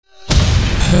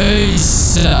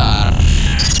Hausar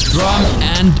Drum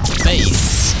and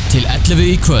Bass til 11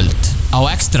 í kvöld á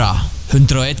Extra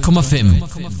 101,5.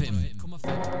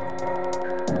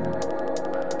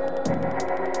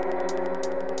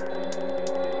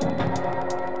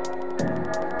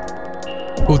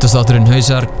 Útastátturinn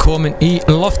Hausar kominn í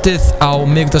loftið á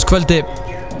miðvikudagskvöldi.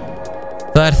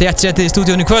 Það er þétt setið í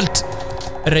stúdíónu í kvöld.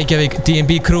 Reykjavík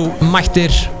D&B crew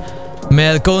mættir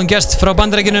með góðan gest frá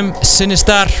Bandaríkjunum,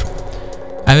 Sinistar.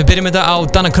 En við byrjum þetta á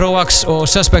Dana Kroax og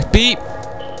Suspect B.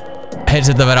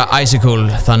 Heyrðist þetta vera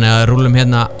Icicle, þannig að rúllum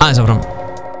hérna aðeins áfram.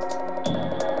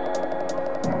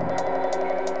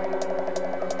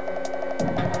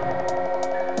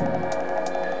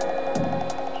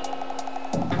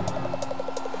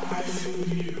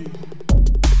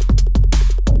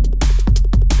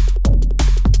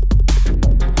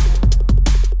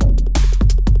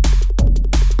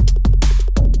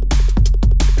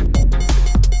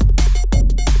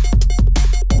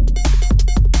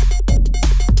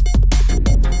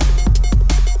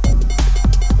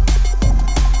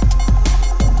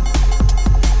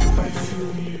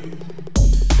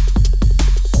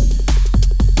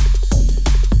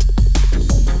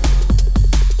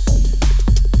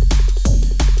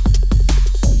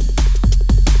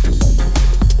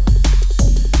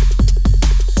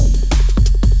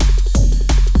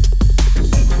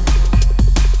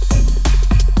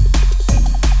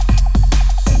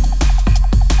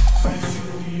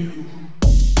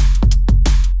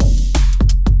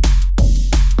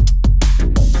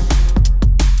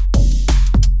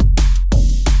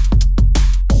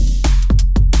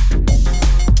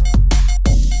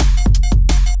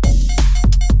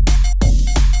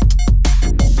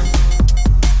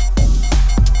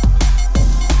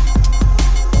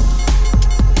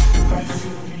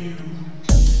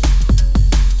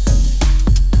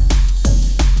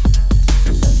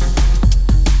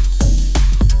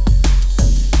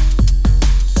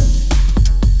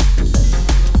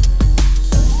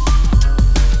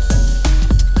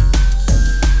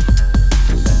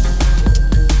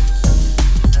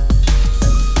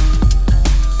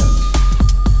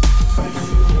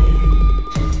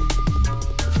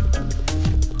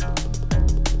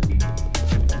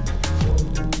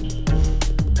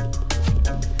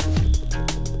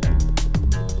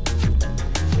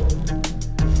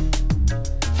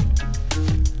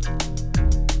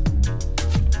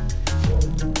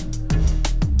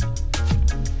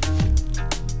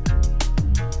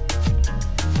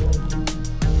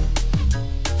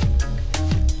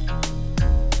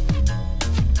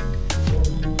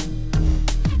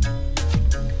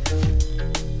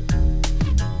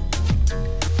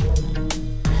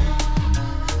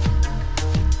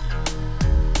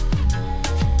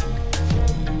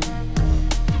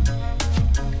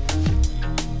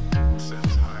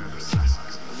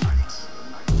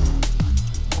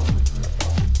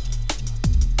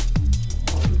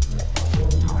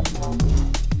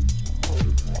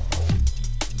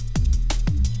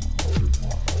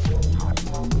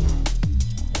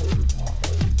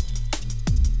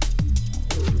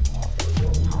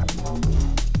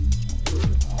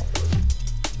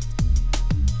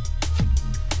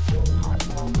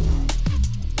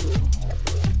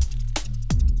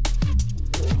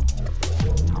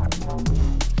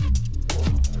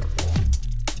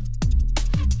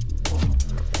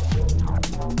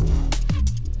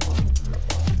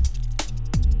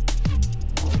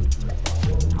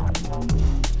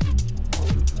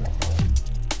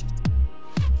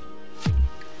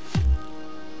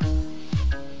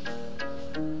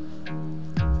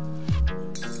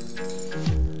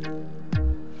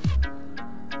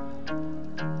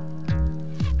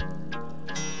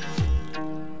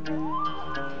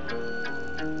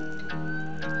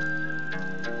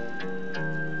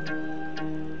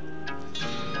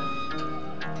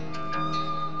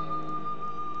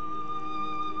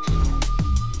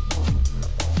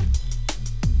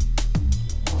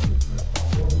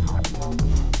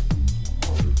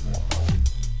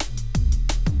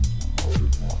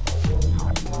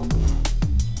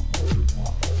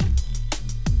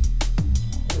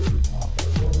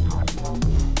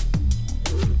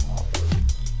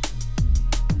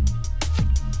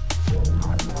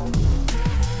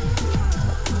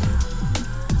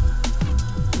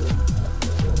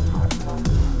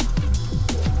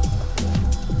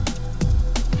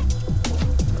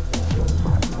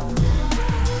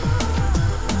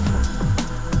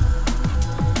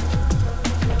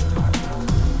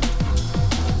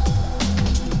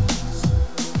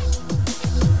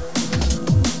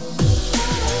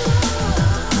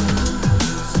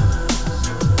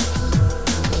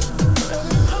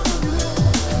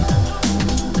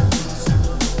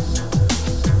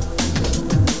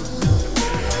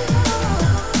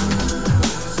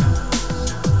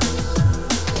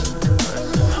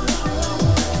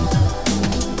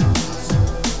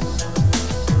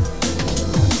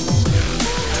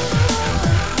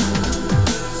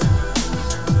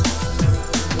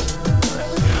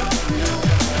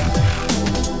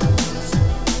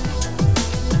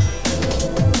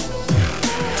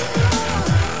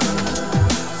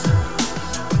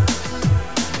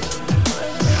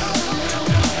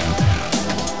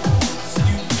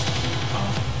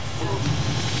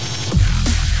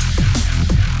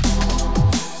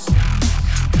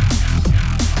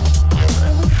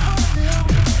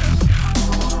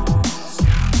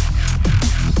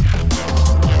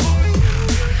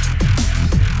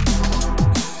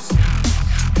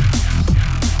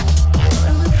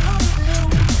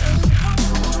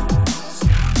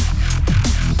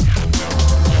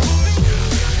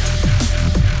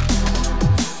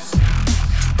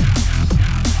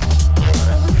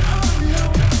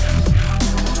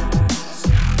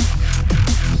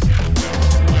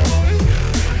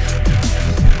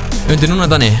 Byrju núna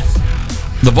Danni.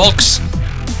 The Volks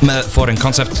með Foreign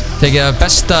Concept. Tekið að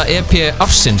besta EP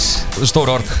ársins.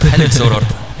 Stór orð, helviti stór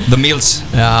orð. The Meals.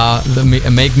 Já,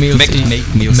 Make Meals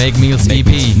Make Meals EP.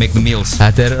 Make the Meals.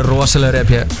 Þetta er rosalegur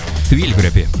EP. Þvílíkur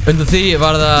EP. Undan því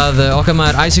var það okkar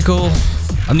maður Icicle.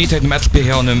 Að nýtæknum LP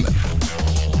hjá honum.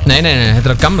 Nei, þetta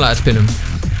er á gamla LP-num.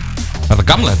 Er það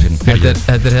gamla LP-num?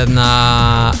 Þetta er hérna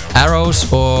Arrows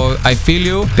og I Feel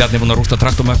You. Bjarni er búinn að rústa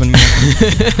traktormöppinu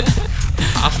mínu.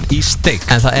 Allt í steik.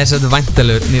 En það er svolítið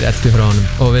væntanlegur nýr LP frá honum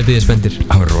og við bíðum spenntir.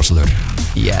 Hann verður rosalegur.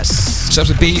 Yes.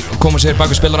 Substance B koma sér bak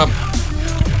við spilara.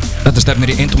 Þetta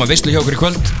stefnir í eintóma veislu hjá okkur í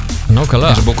kvöld.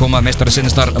 Nákvæmlega. Eins og búið að koma meistari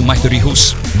Sinistar mættur í hús.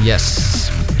 Yes.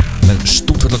 Með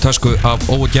stútfulla tösku af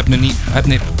óútgefnu ný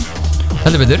efni.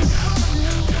 Heldur betur.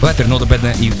 Og þetta er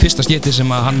notabene í fyrsta skipti sem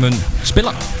að hann mun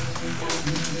spila.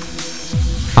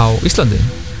 Á Íslandi.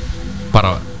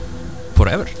 Bara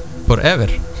forever.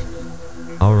 Forever.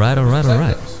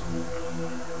 Alright.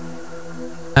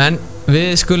 En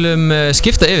við skulum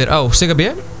skipta yfir á Sigga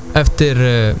B eftir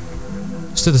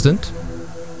stuttastund.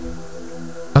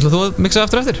 Ætlar þú að mixa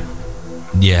aftur eftir?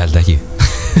 Ég held ekki.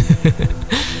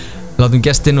 Látum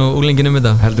gestinn og úlingin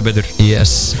þetta. Heldur betur.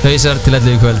 Yes. Hausar til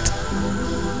 11 í kvöld.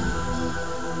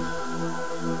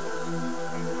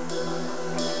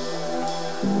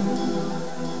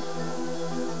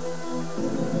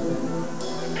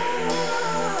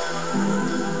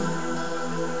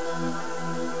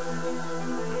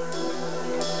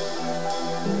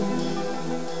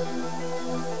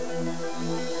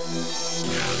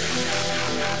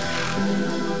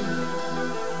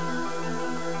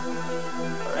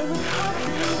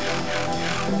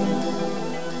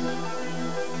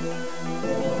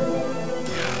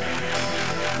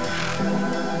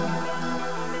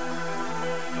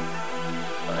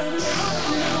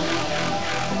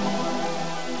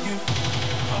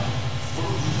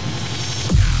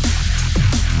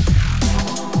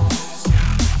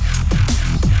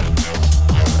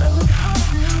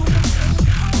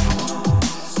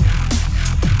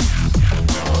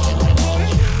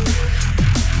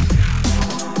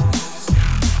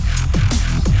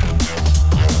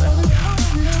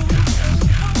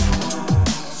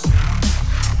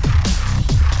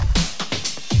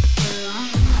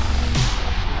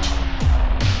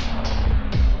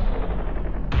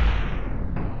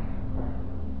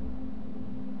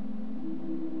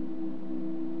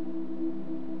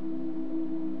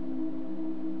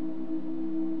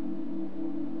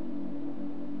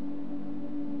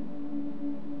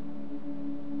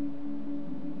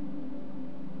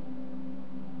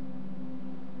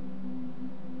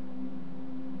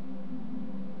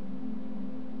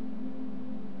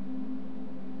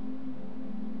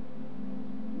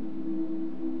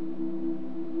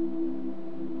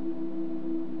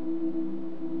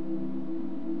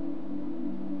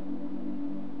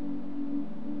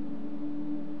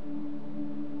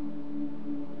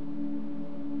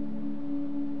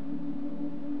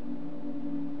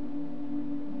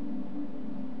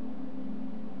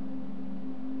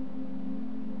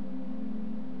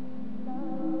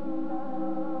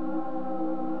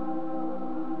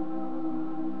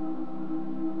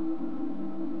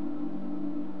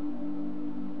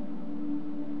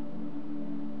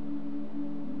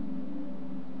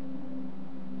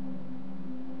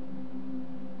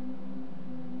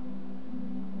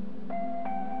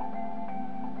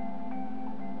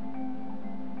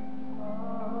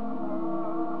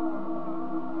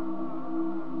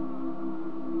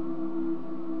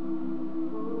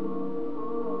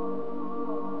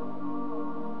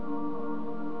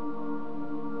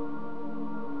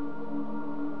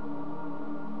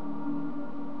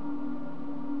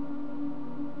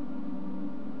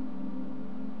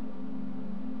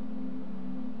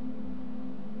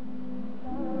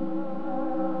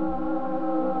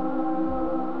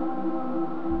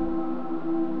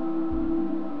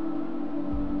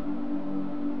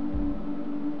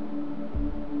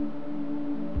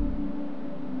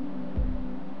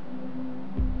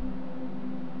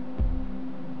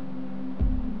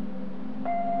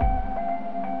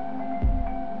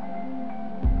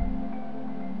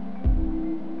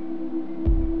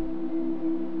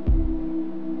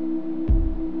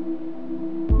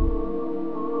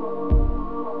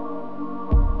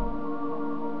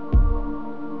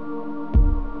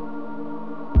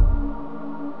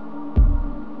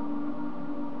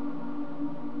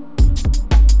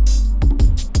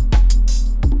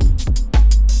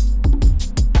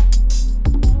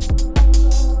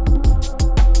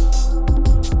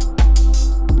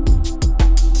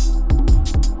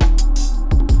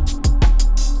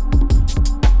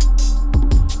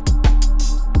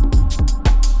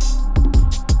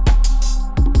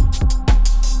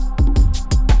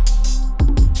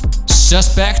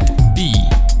 Suspect B.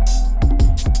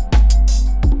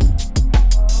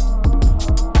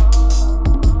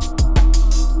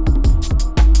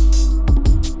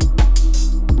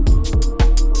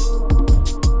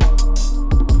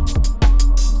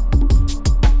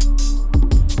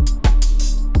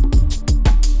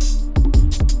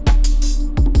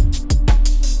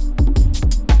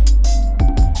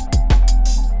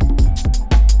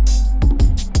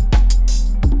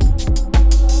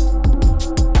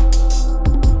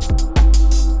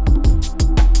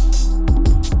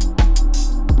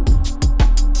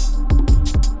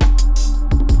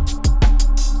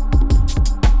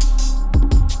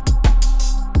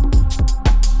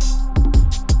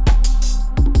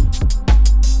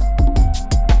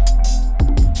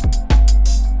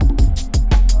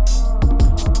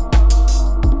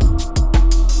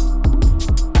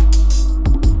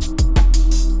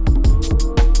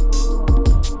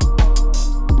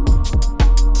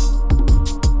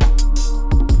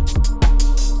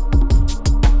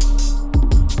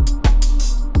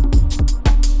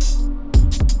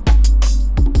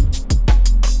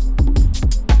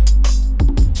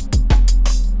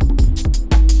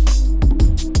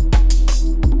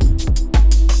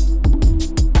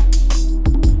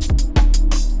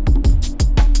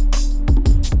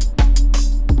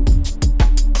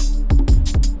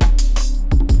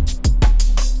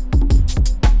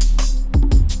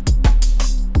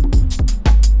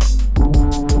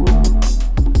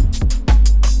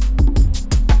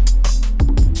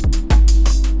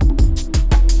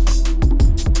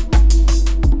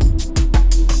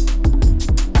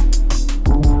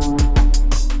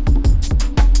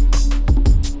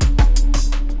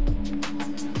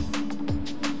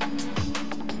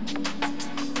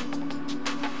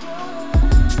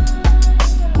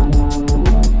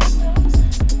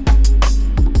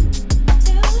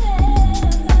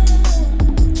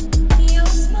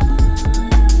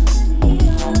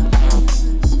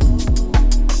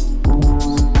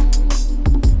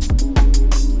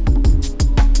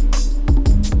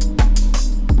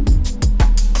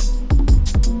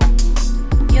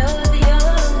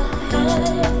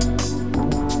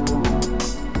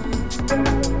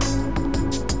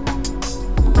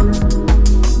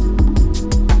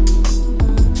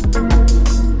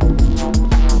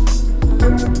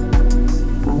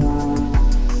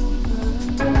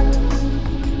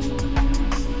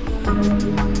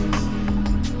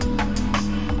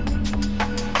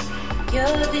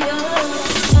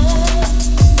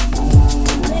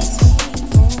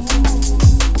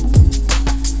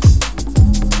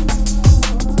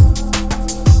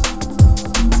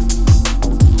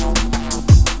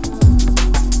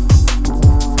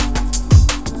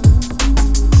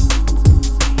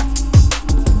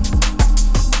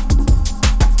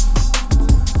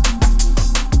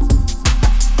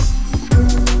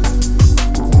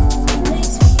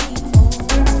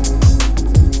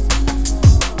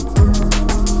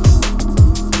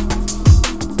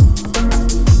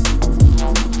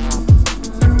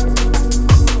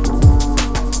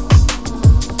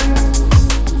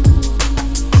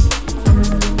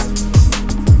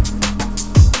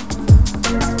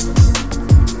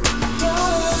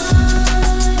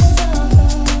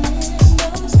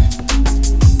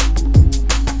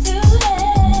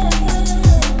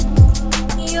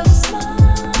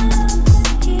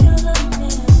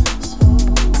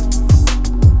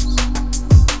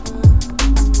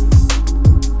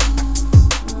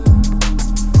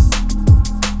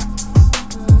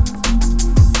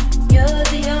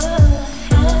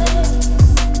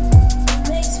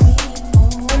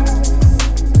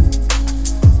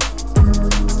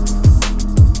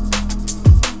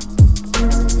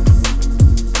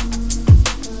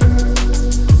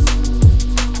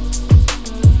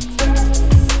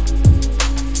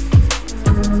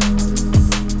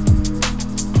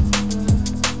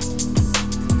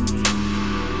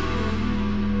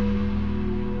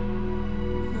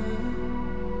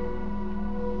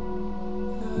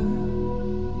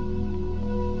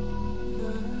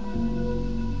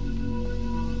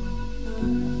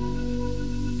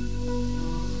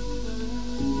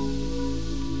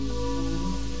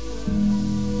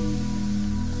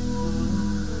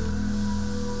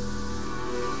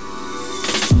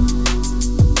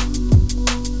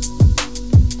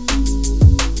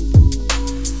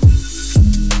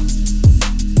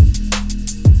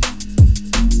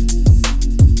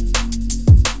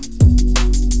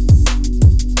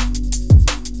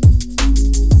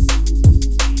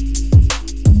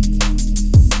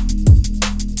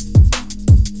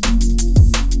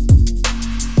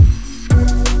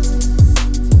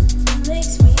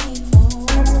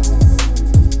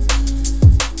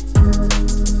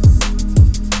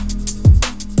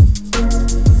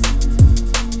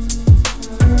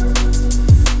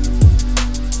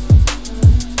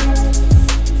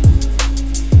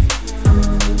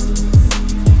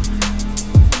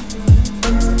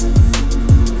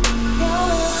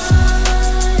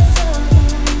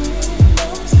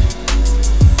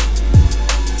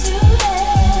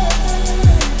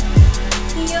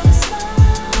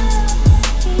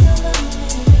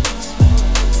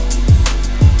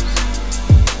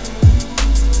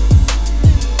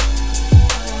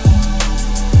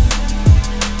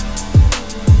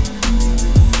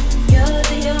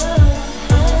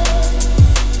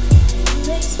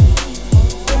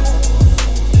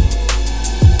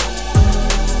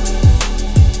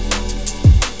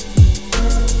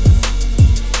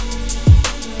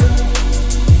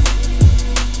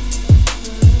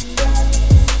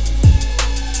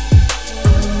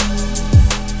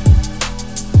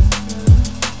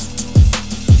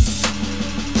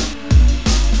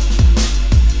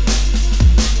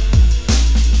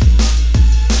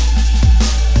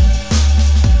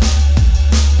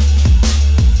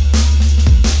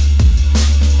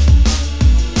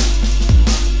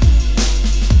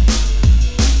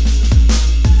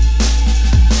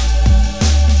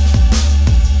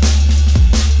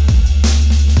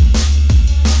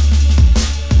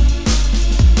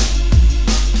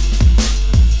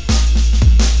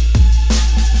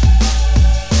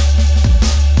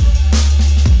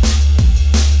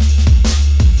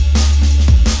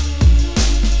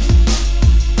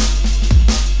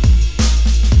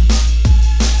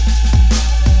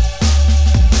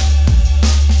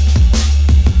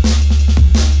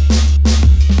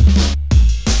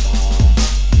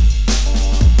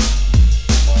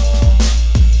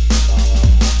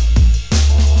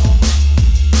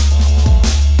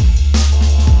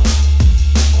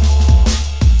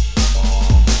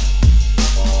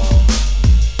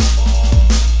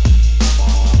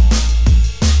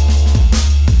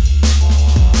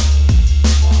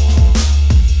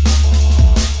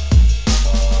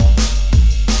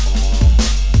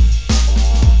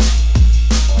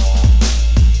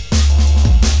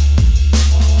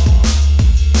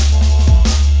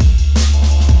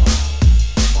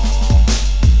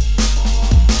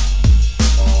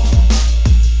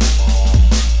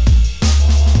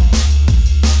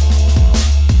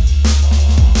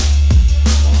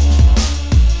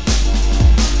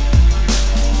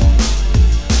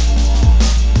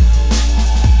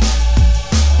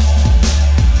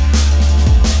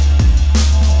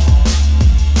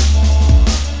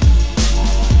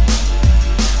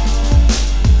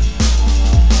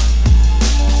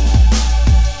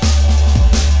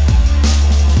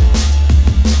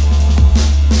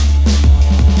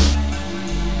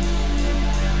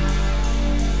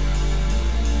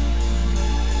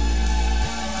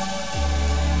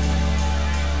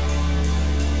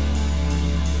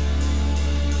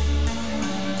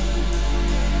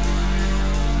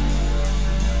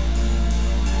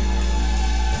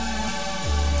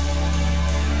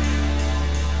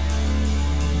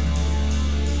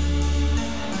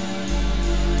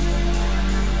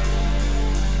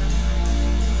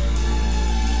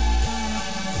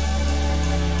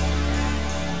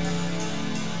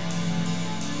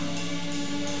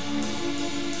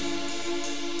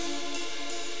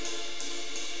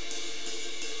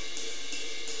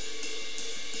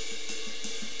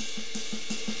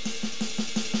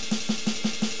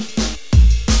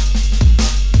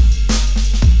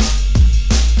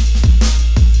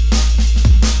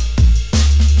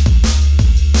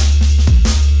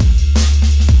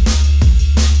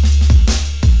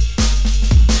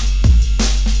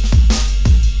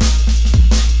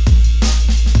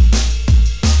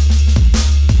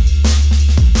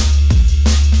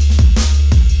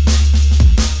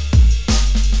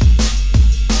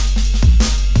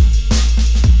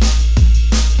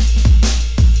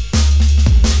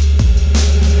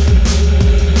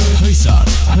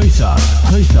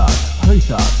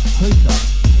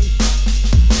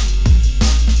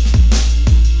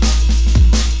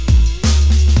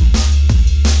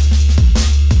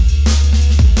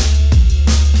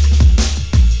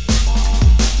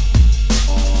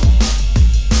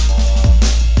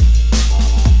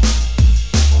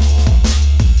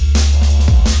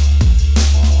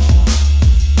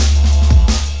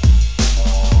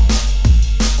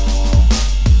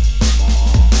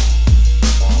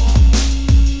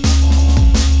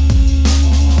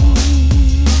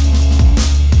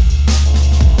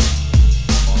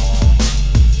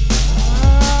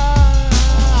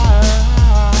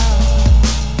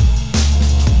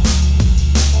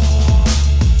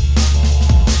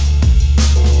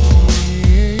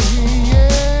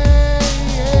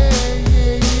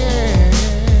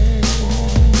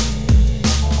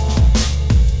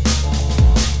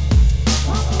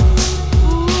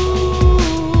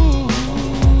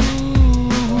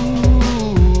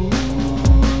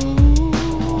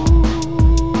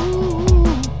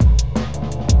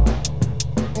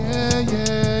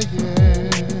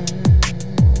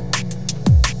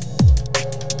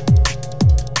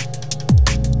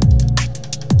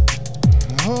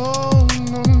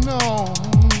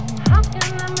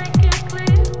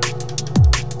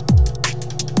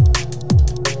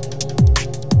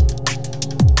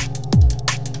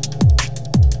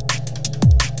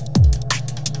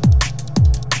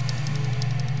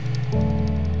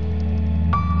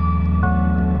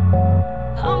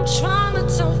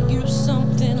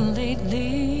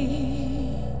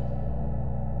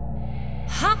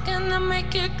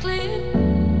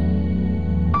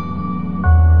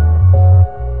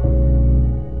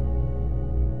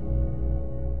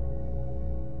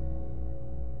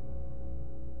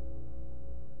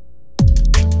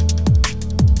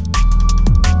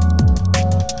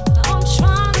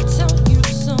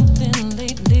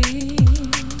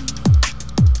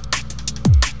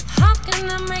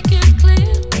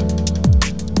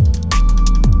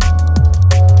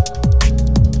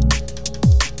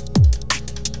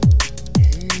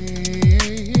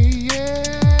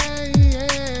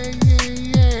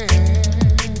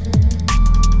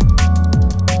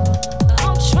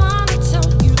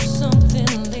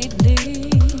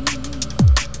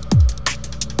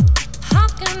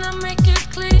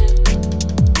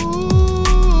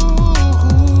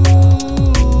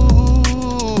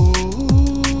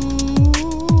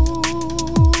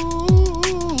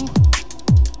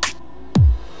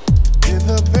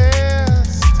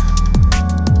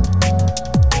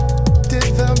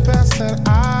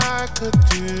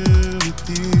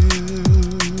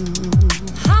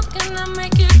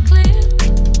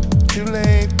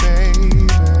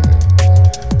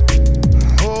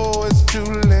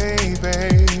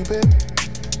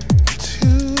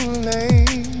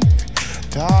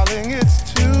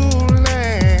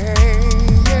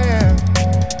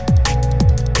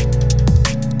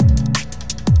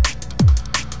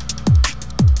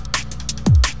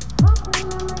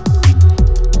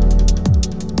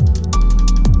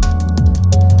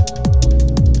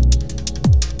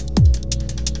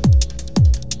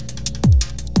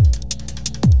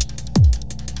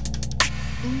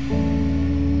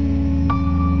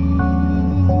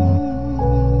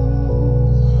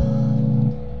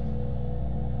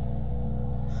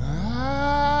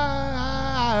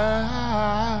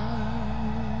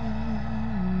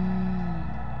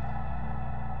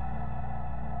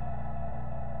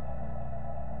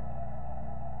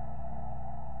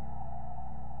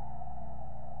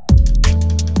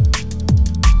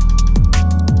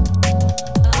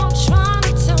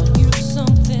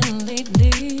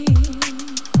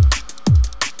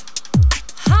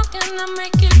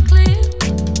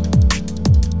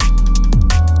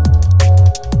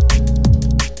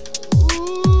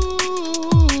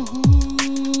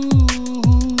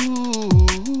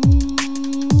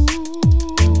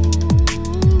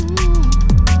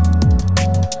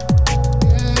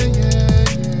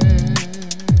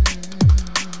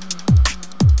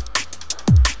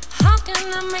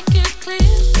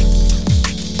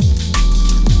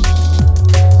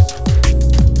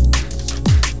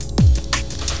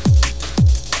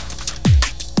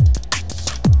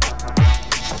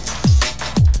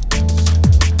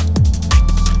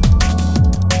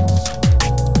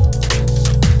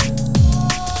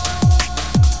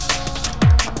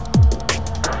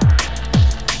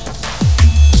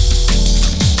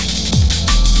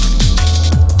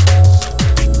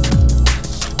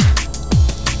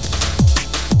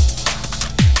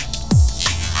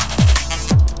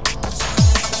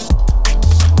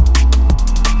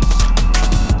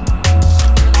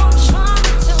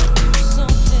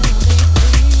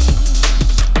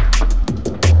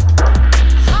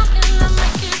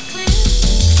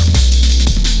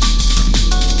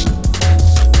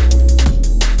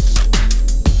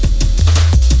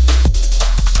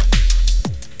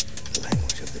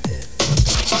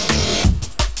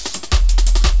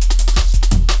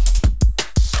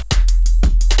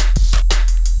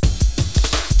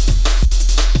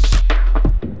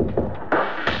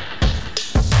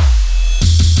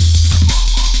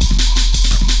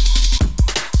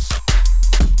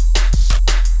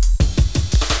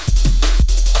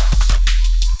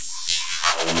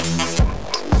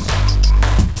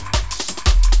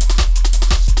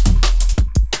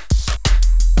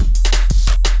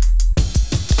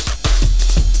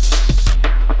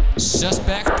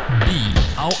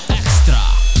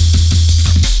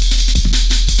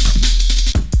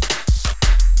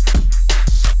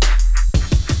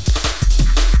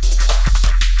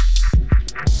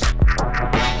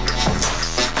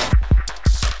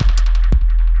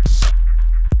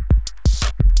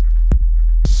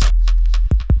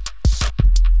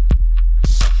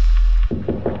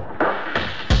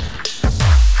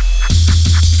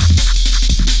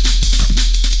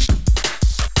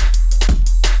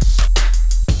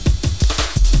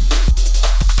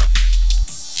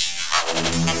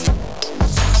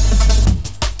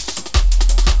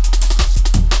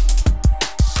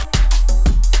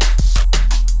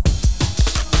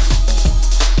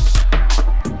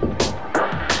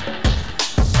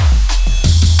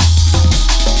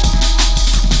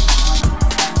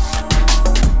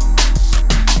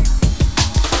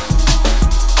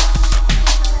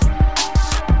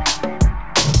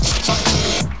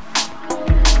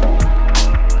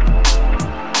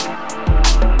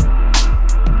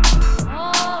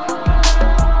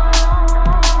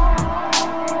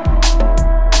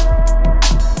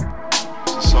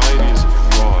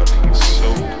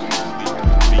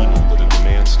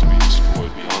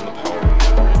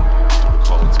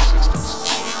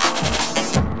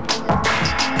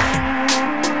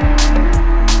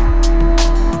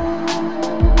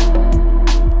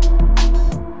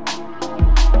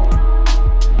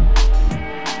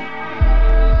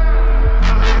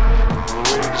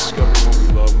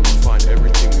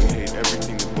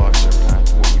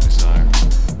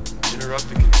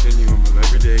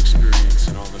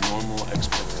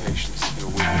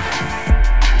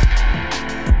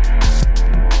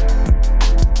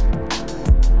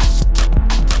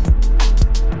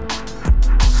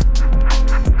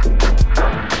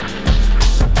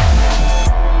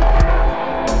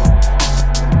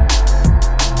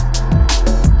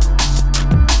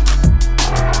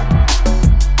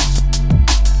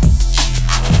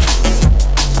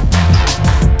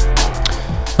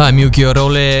 Það er Mjúki og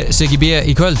Róli Siggi B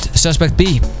í kvöld, Suspect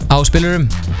B á spilurum.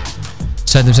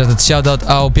 Sendum sérstætt shoutout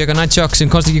á Björga Nightshock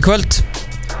sem komst ekki í kvöld.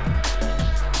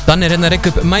 Danni er hérna að rekka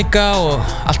upp mæka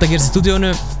og allt að gerast í stúdíónu.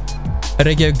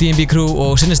 Reykjavík D&B Crew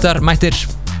og Sinistar mættir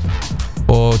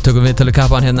og tökum við tala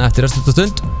kappan hérna eftir östuð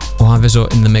stund og hann fyrir svo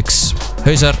in the mix.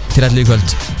 Hausar til 11 í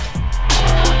kvöld.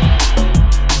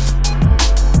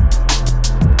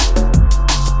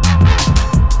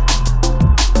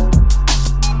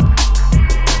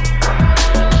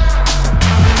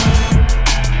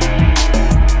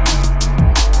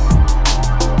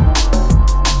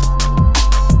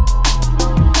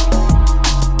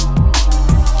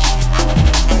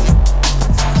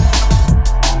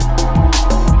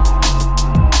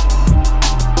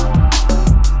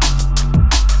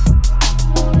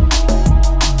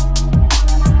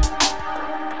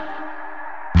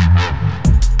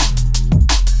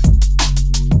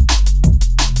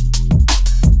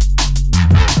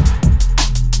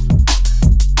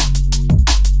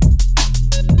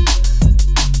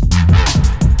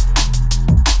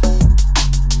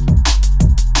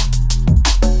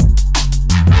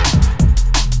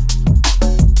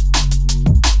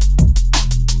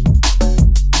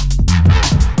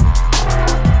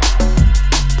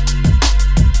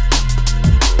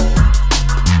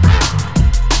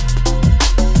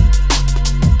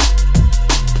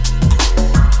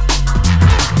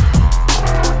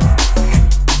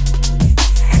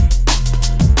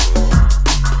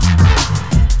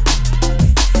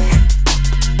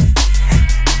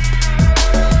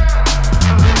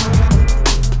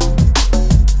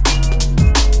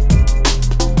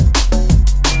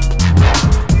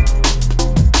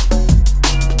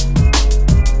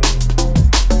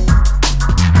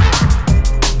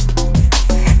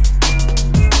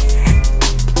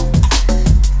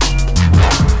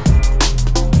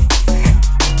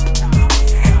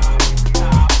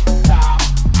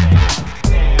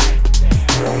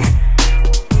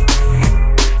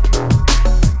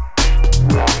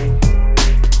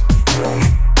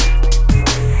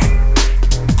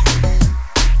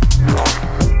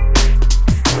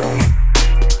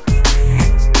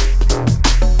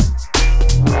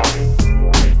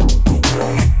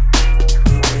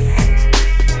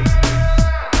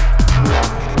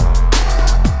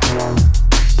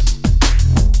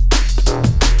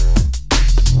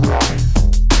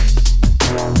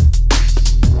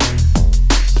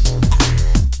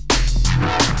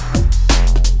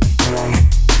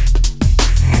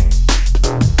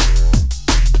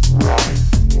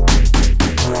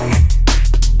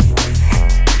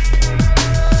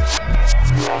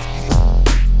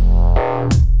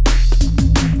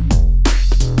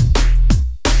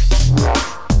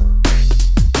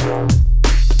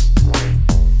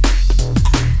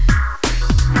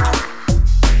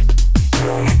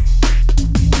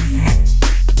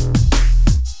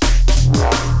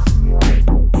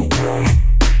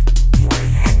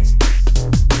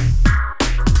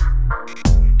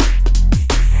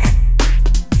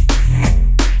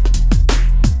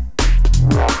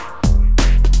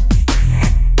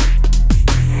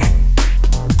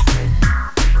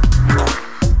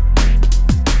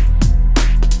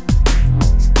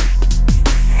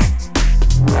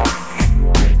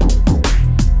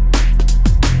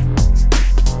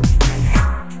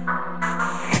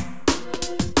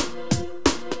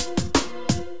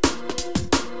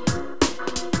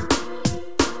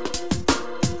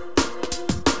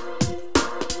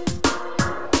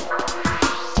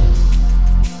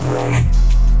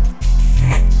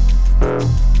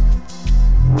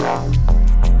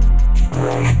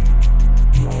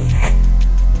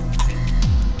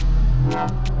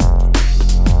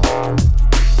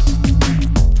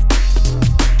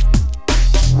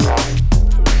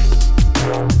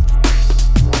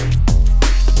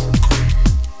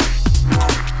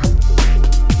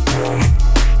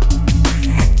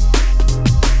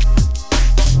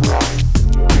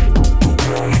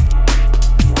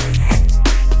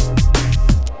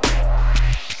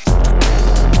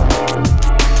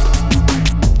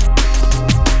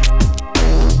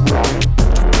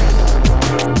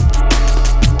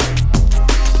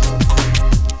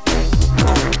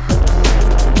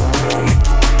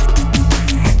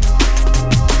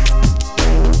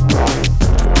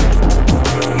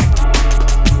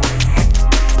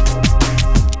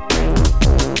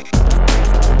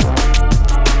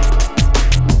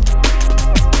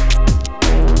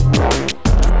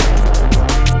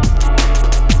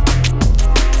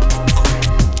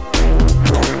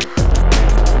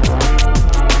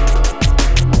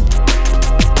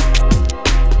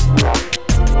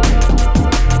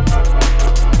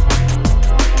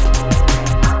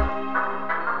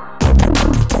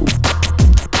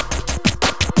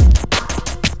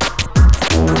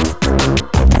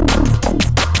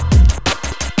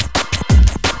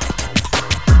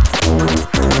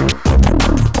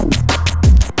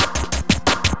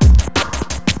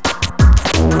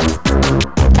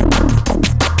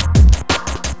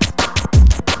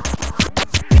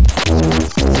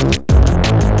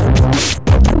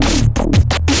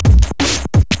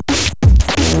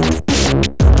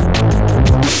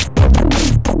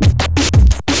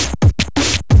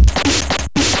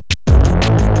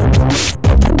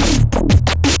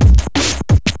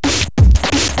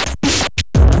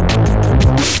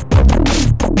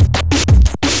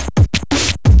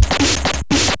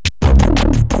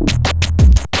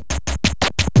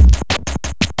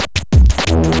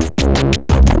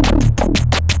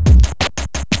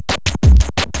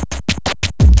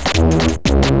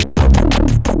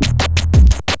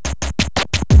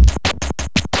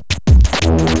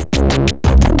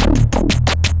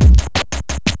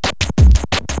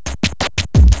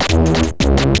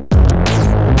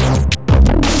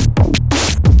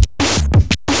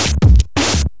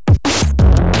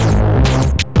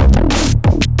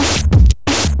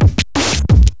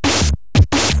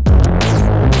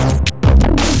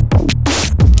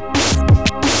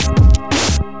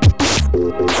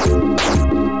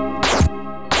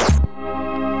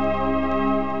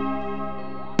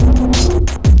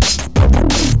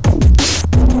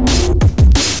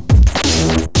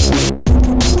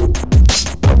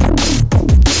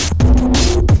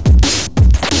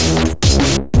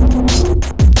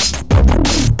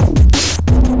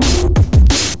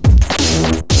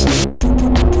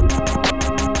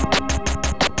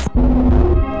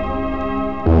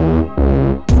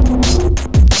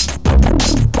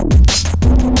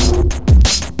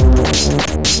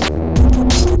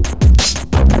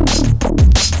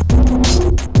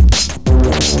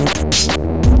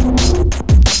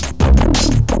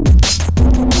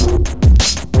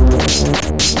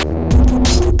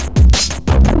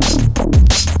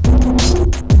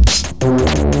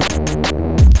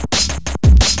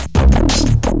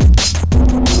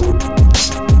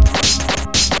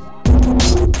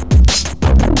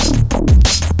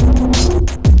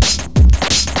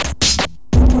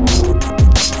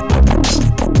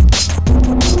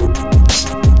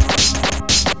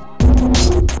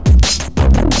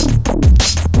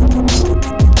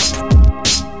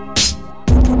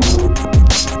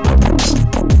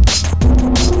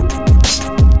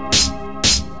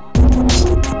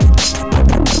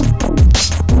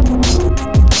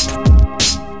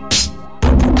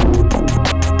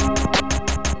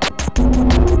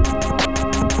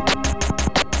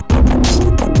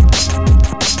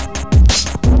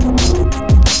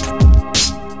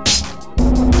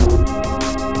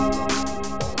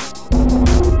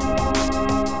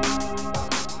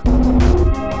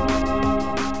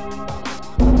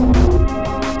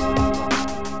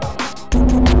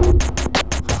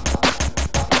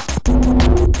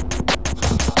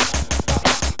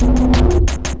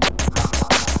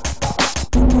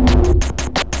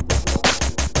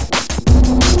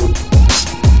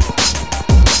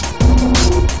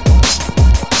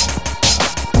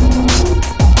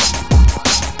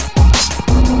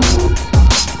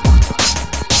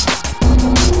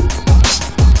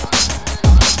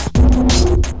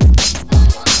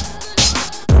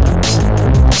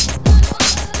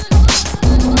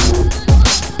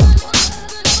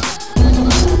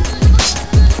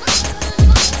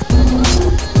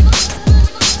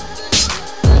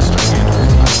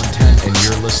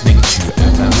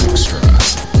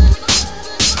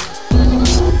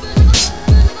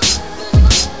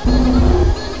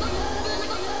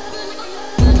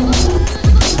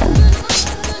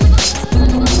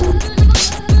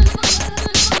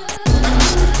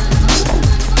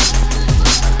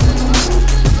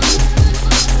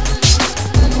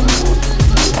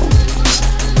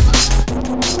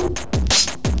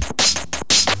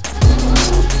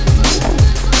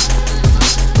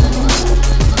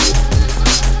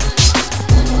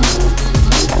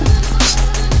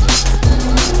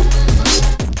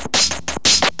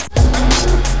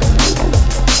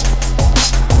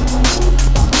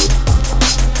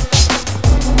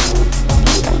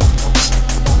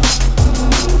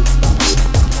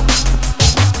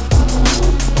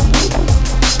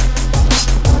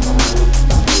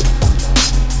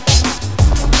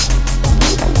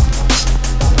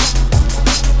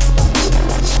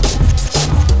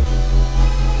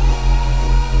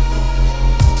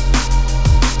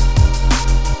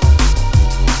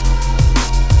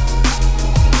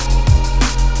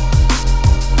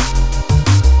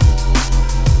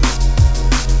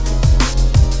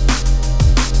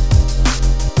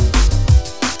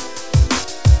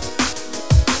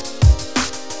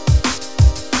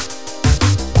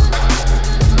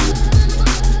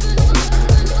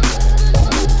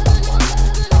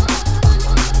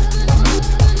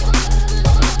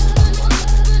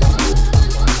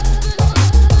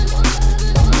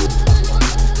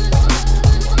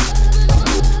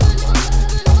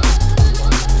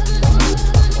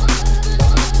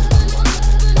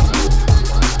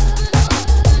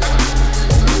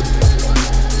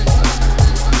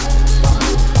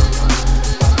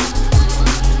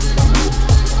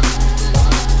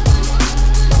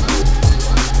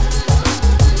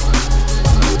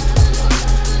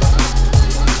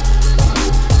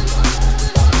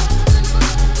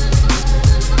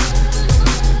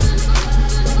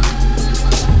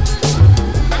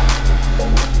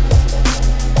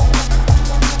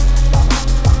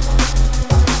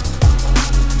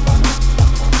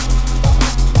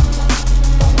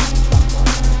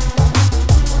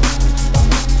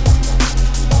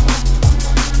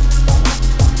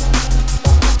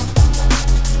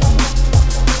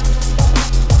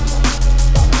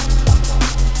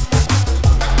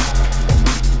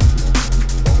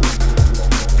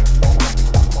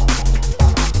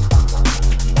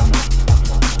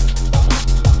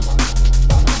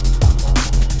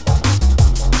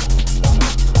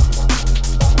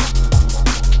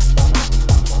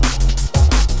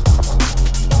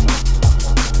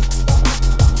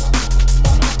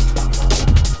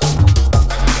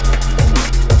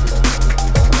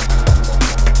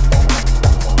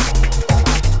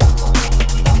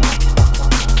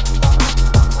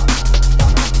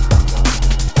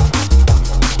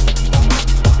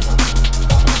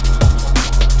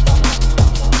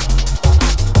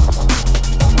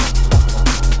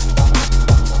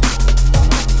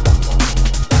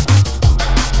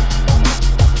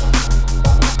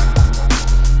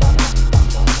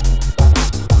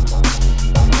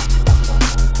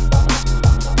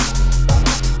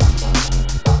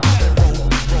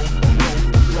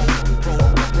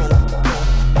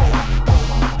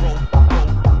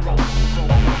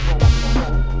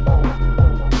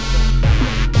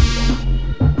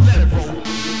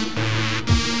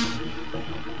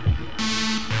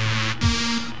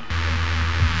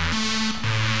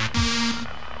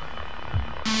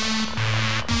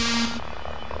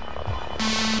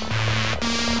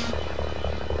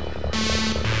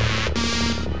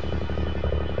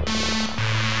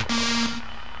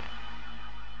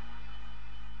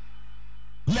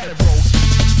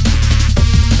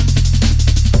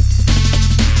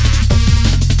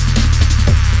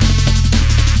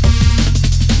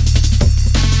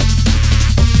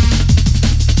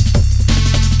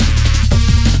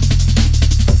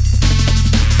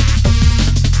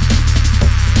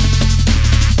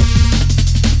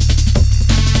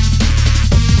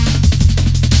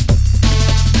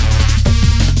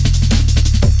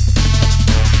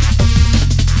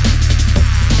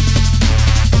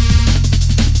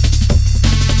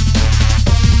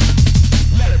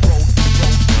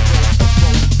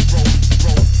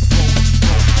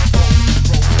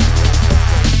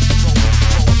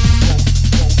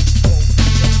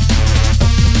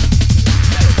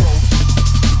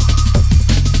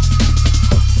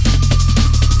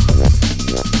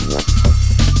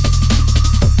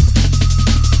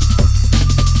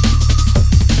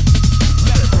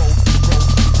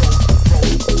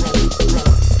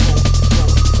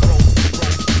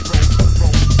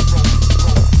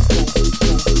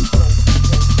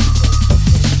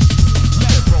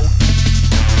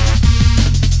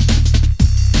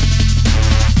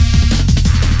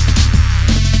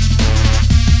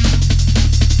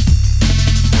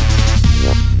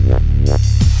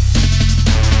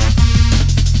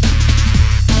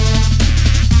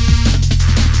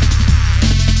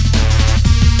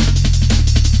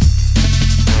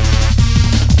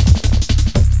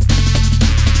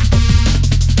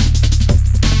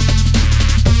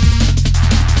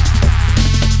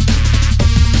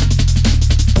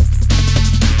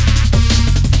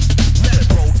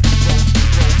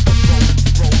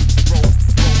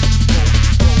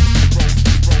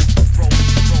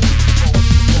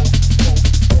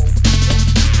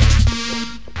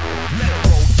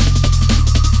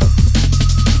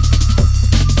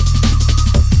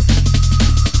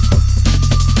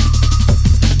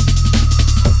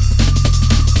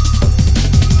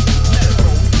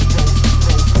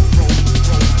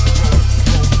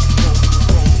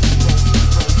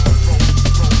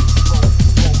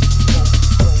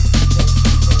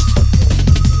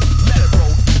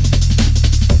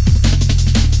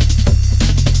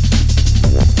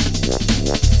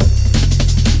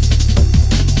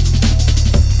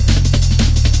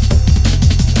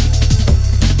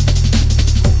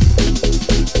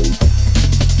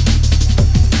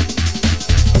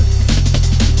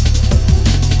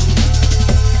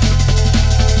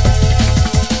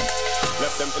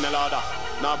 ladder.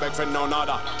 Nah beg friend, no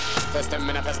nada. Test them,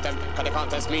 manifest them, cause they can't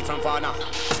test me from far now.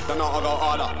 Don't know how to go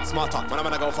harder, smarter, when I'm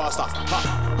gonna go faster. Ha,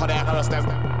 cause they harass them,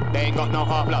 they ain't got no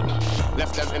heart blood.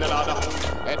 Left them in the ladder,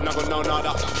 head no good, no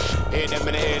nada. Hear them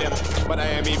and I hear them, but I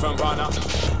hear me from far now.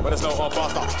 But it's slow or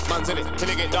faster, man's in it till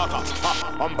it get darker. Ha,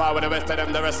 on par with the rest of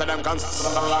them can.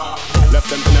 Left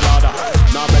them in the ladder,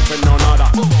 nah beg friend, no nada.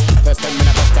 Test them,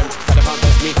 manifest them, cause they can't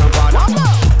test me from far now.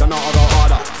 Don't know how to go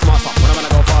harder, smarter, when I'm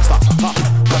gonna go faster. Ha,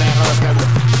 cause they harass them,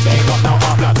 they ain't got no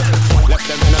heart blood. Left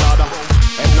them in the ladder,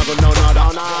 head no good, no nada.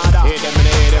 Hear them and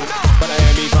I hear them, but I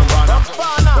hear me from far now.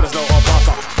 But it's slow or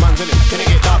faster, man's in it till it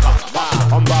get darker. Ha,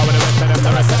 on par with the rest of them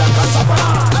can suffer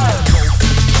now.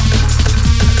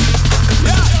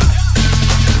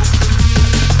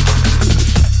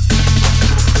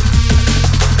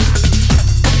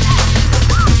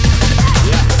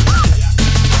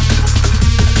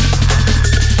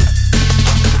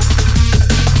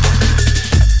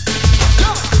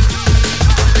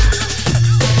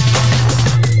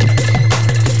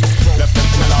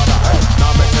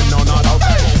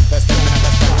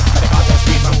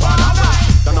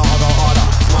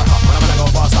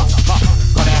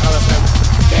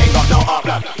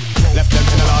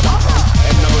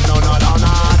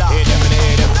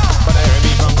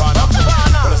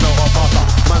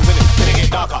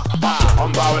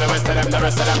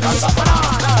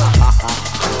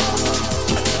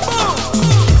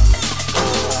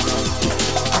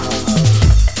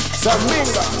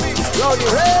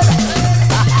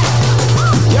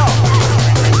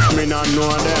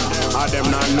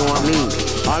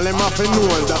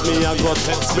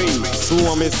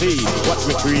 Me see, watch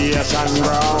me creation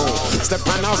grow. Step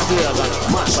on our stairs and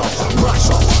mash up, mash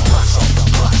up, mash up,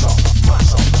 mash up,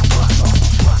 mash up, mash up,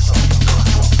 mash up.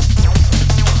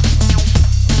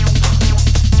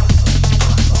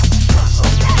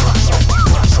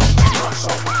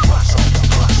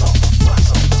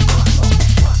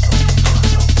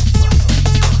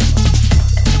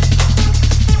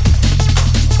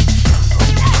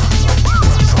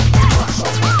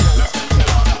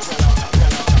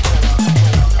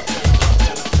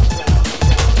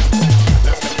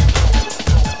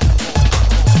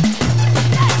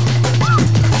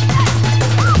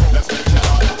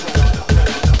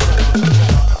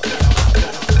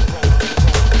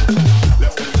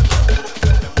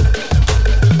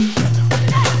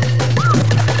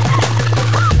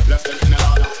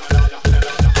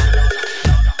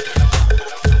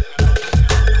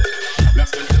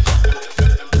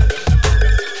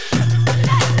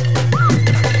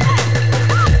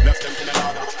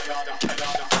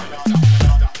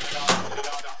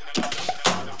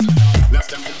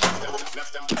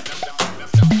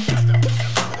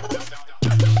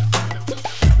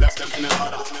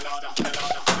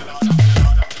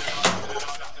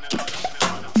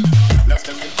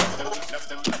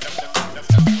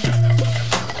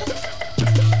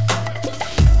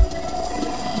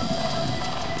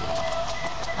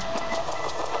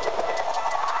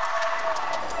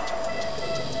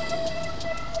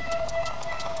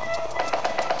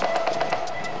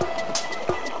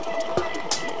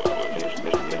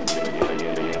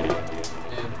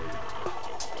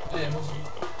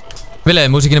 Vilið,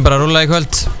 músíkin er bara að rúlla í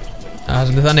kvöld. Það er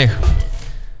svolítið þannig.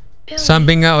 Sam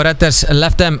Binga og Redders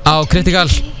Left Them á Critical.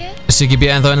 Siggy B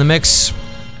ennþá in the mix.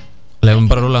 Leifum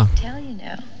bara að rúlla.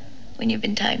 When you've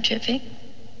been time tripping.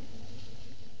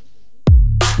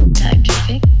 Time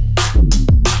tripping.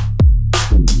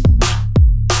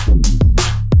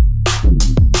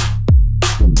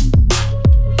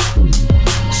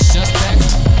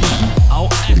 Suspect á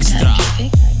Extra.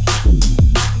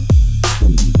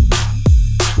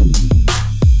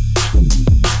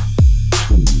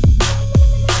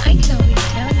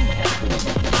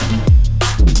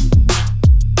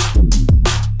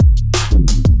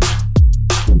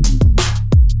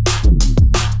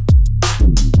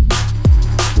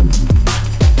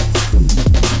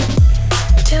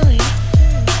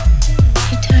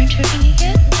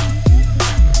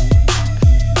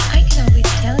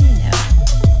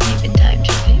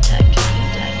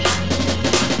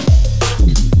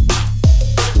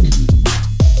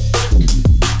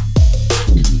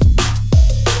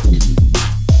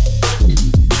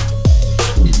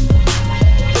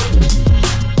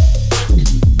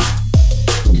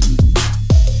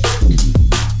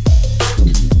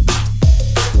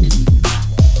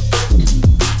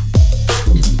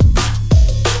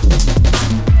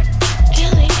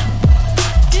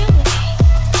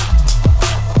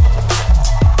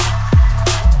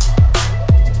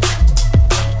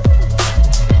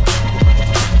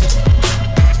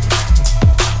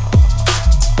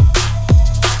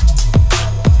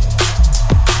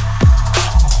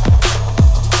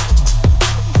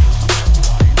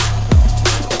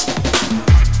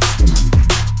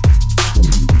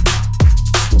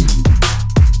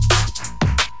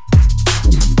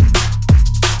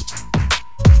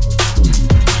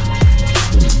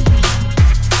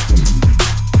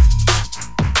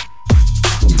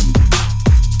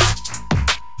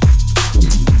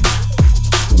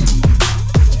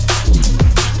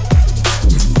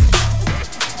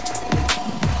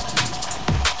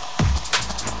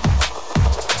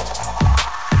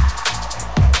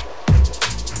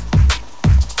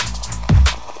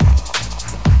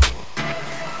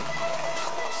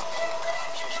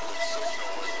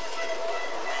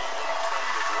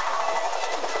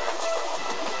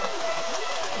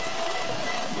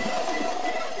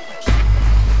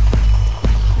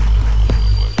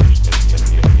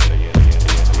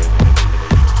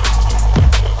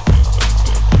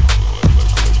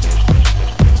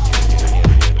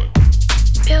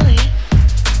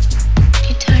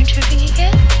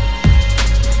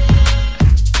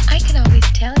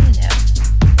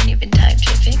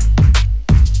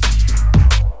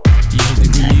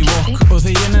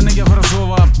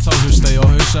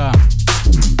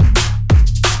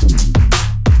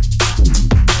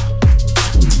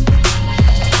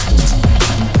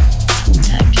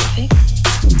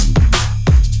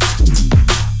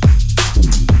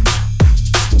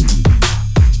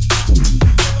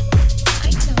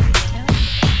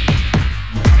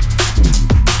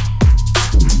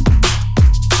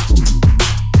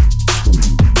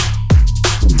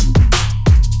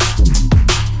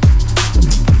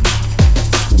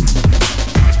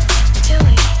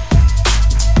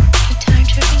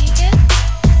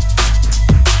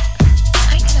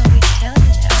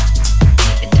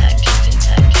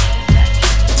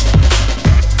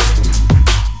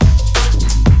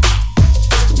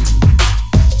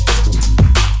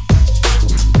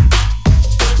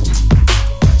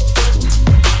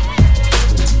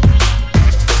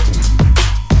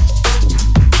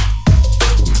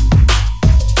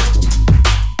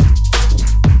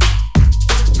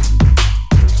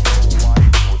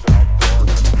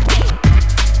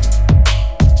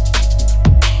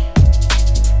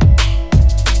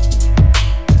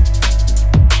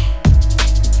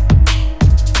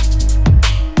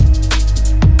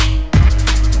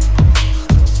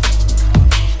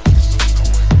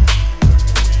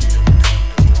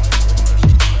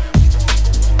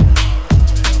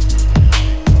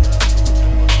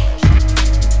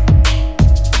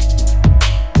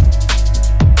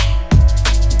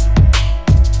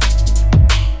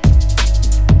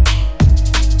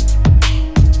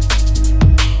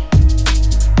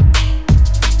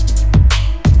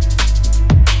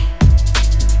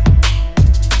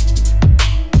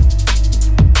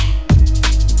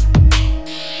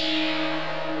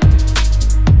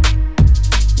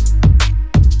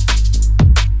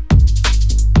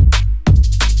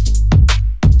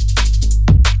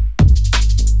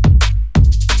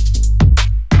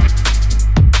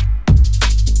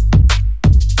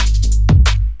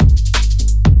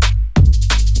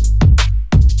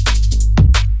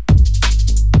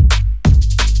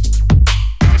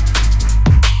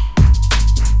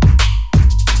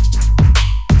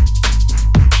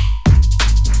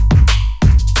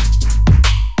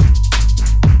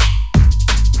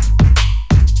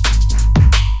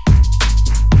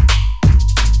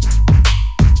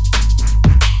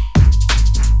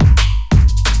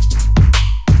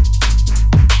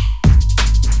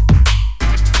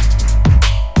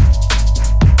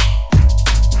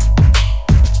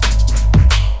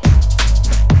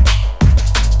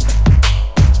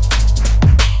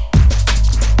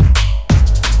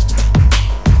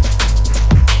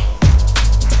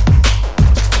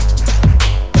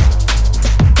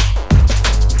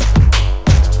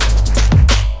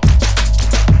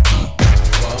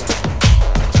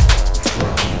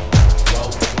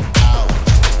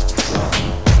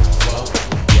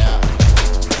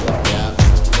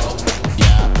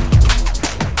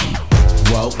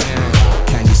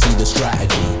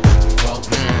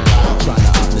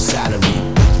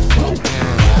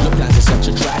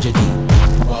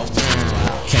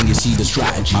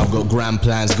 I've got grand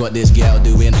plans, got this girl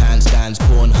doing handstands,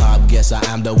 Pornhub. Guess I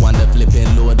am the one that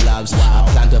flipping Lord loves. I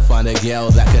plan to find a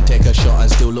girl that can take a shot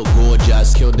and still look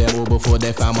gorgeous. Killed them all before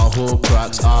they found my whole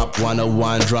crux. Up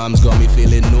 101 drums got me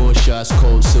feeling nauseous.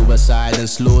 Cold suicide and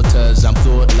slaughters, I'm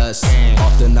thoughtless.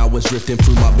 Often I was drifting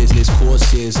through my business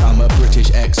courses. I'm a British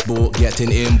export,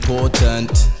 getting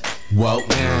important. Whoa,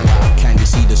 can you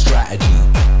see the strategy?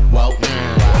 Whoa,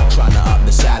 trying to up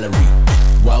the salary.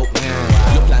 Whoa,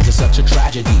 your plans are such a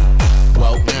tragedy.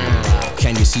 Whoa,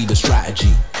 can you see the strategy?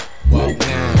 Whoa,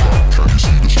 can you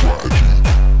see the strategy?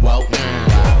 Whoa,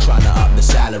 trying to up the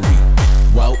salary.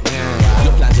 Whoa,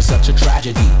 your plans are such a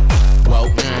tragedy.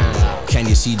 Whoa, can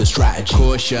you see the strategy?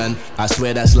 Caution, I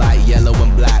swear that's like yellow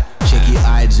and black.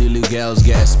 Cheeky-eyed Zulu girls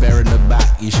get a spare in the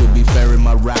back. You should be fair in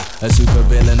my rap, a super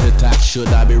villain attack. Should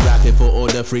I be rapping for all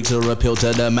the freaks or appeal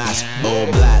to the mass? All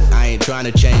black, I ain't trying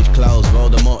to change clothes.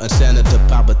 Voldemort and Senator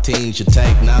Palpatine should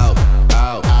take note.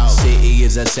 Oh, city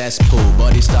is a cesspool,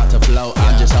 bodies start to float.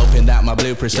 I'm just hoping that my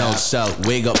blueprints don't soak.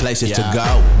 We got places to go.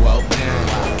 Whoa,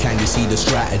 can you see the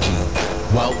strategy?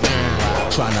 Whoa,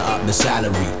 trying to up the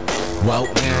salary. Whoa,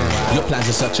 your plans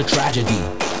are such a tragedy.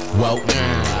 Whoa,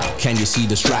 can you see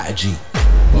the strategy?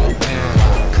 Whoa,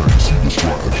 can you see the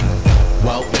strategy?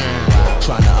 Whoa,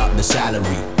 trying to up the salary.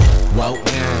 Whoa,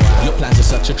 your plans are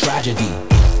such a tragedy.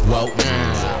 Whoa,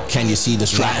 can you see the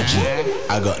strategy?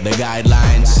 I got the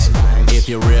guidelines, if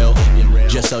you're real.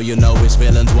 Just so you know it's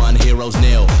villains 1, heroes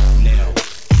nil.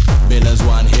 Villains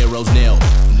 1, heroes nil.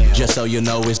 Just so you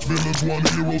know it's villains 1,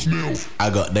 heroes nil. I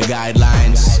got the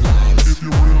guidelines, if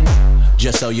you're real.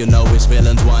 Just so you know it's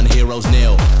villains 1, heroes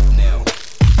nil.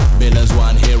 Villains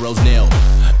 1, heroes nil.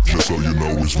 Just so you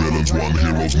know it's villains 1,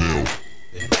 heroes nil.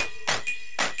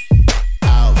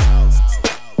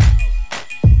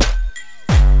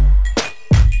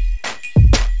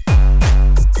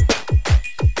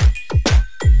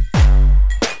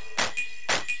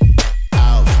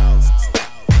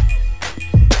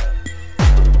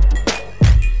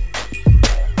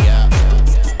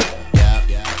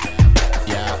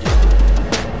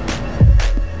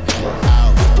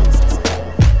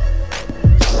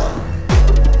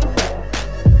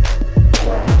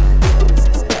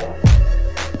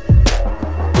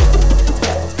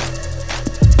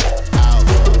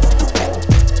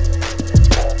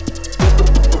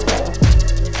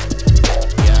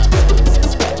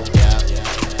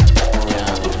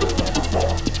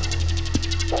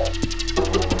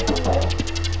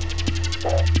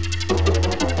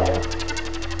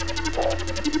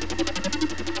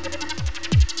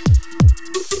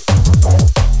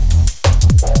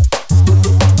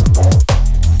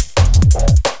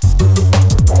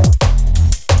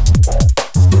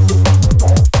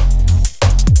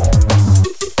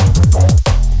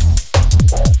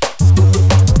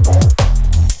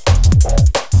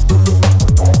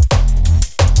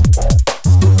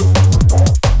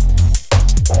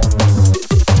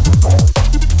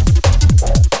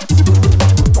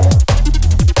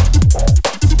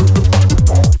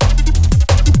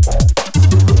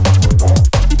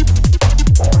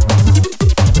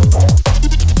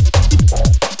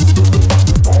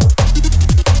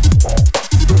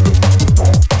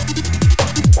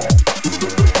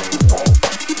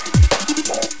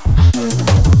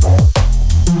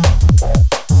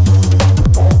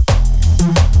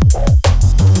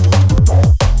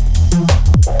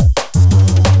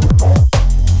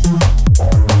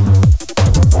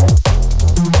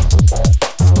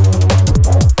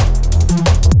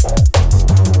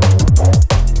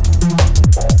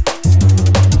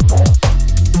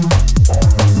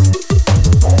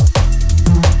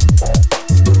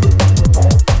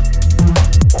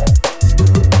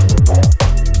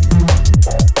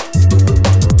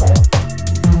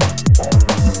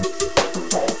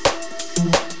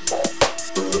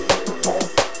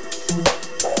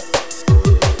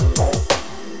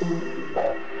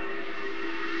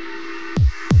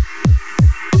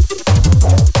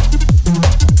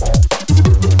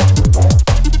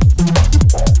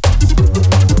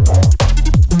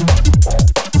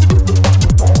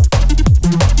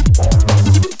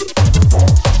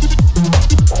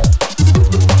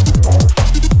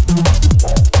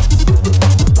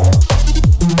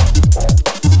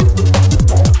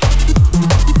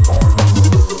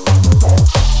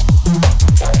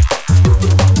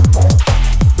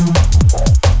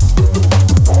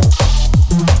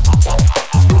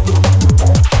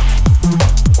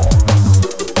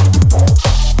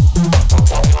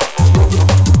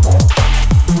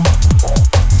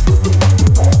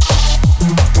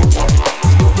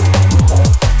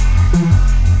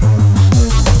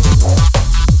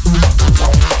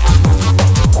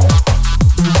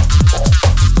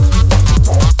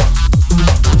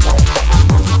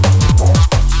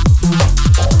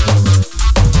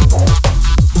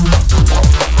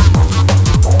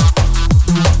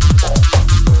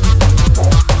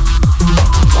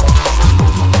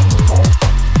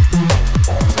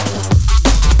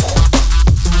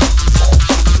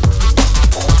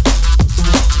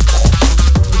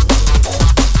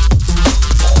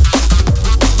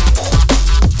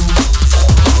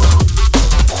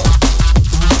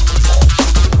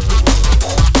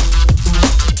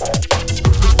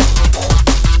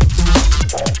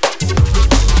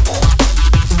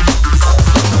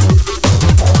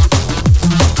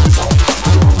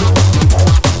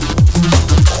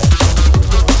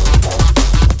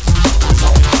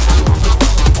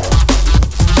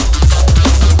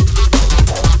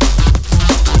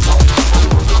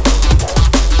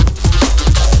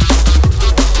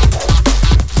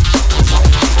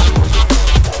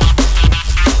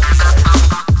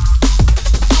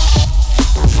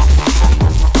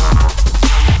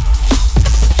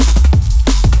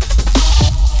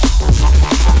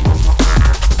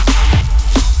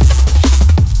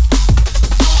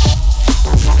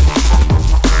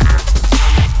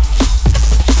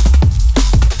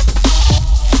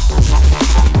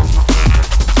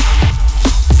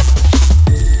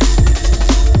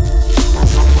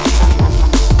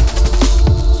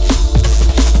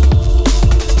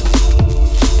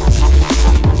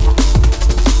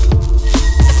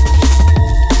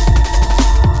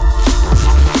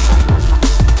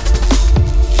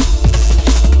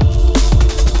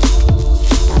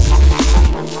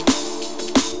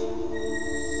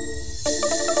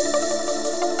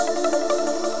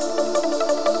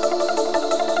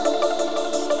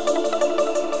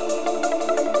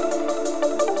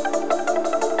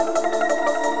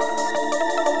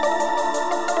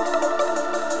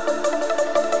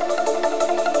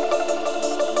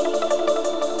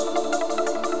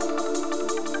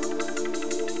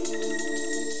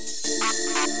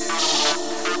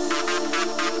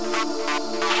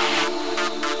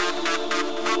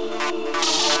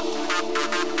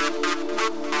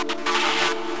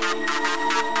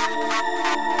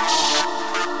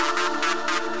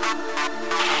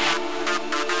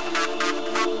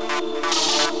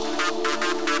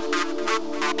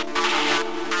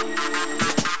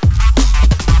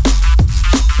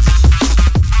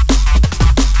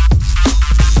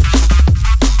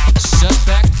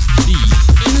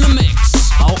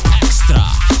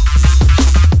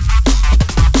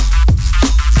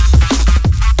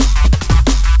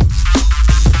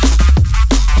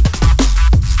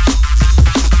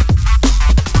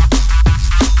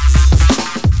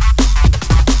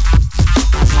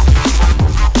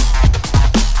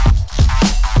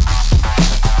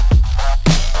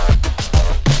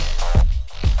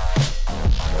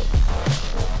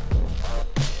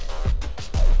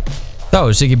 Þá,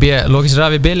 Siggi B, Lokis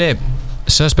Rafi Billy,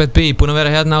 Suspect B, búin að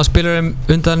vera hérna á spilurum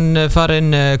undan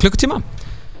farin klukkutíma.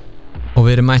 Og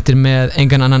við erum mættir með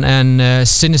engan annan en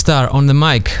Sinistar on the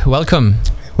mic. Welcome.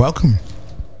 Welcome.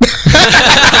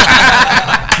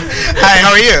 Hi,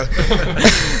 how are you?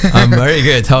 I'm very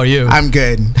good. How are you? I'm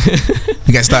good.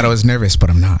 You guys thought I was nervous, but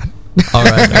I'm not. All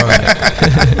right.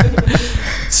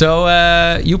 So,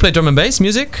 you play drum and bass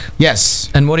music? Yes,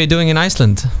 And what are you doing in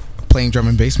Iceland? playing drum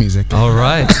and bass music. All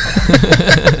right.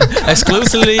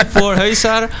 Exclusively for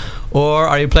Hausar, or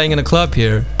are you playing in a club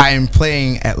here? I am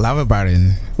playing at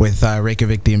Lavabarden with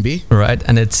Reykjavik DMB. Right,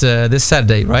 and it's this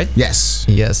Saturday, right? Yes.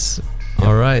 Yes.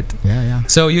 All right. Yeah.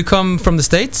 So you come from the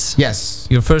States? Yes.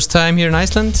 Your first time here in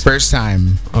Iceland? First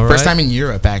time. All First right. time in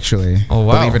Europe, actually. Oh,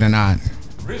 wow. Believe it or not.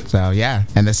 So, yeah.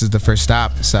 And this is the first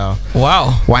stop, so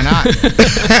Wow. why not?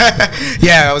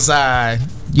 Yeah, I was,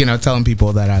 telling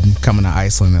people that I'm coming to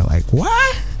Iceland. They're like,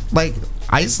 what? Like,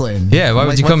 Iceland? Yeah, why I'm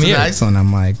would like, you come "What's in here?" Iceland?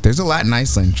 I'm like, there's a lot in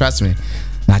Iceland, trust me.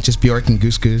 Not just Bjork and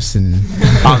Goose Goose and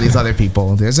all these other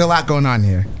people. There's a lot going on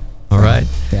here. All right.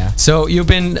 Yeah. So you've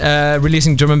been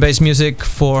releasing drum and bass music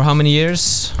for how many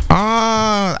years?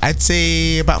 I'd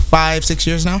say about 5-6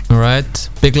 years now. All right.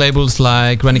 Big labels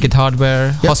like Renegade Hardware,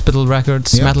 Yep. Hospital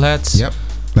Records, Yep. Metalheads. Yep,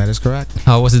 that is correct.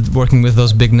 How was it working with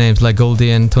those big names like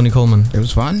Goldie and Tony Coleman? It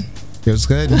was fun. It was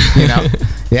good.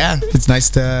 Yeah, it's nice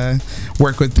to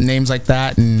work with names like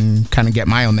that and kind of get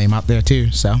my own name out there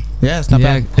too. So yeah, it's not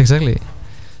bad. Exactly.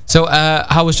 So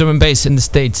how is drum and bass in the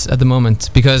States at the moment?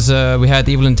 Because we had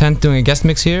Evil Intent doing a guest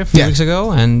mix here a few Yeah. weeks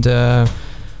ago, and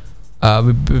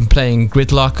we've been playing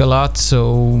Gridlock a lot,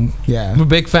 so Yeah. we're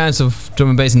big fans of drum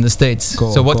and bass in the States.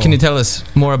 Cool, So what can cool. you tell us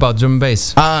more about drum and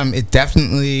bass? It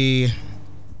definitely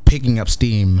picking up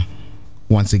steam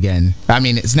once again. I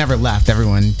mean, it's never left.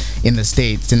 Everyone in the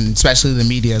States, and especially the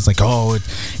media, is like, oh,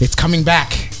 it's coming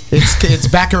back. It's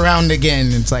back around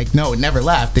again. It's like, no, it never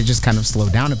left. It just kind of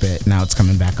slowed down a bit. Now it's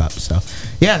coming back up. So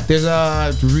yeah, there's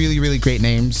really, really great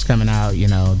names coming out.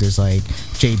 There's like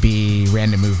JB,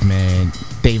 Random Movement,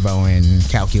 Dave Owen,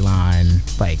 Calculon,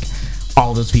 like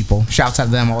all those people. Shouts out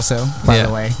to them also, by Yeah.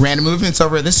 the way. Random Movement's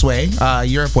over this way,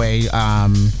 Europe way,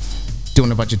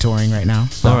 doing a bunch of touring right now.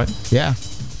 So, All right. Yeah.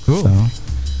 Cool. So,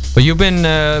 But you've been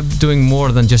doing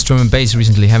more than just drum and bass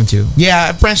recently, haven't you? yeah,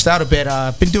 I've branched out a bit.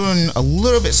 I've been doing a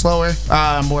little bit slower,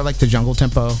 more like the jungle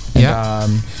tempo.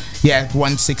 And, Yeah.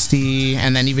 160,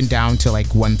 and then even down to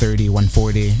like 130,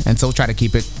 140, and still try to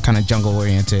keep it kind of jungle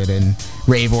oriented and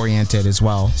rave oriented as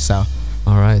well. So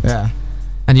All right. yeah,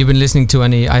 And you've been listening to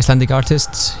any Icelandic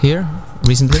artists here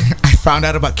recently? I found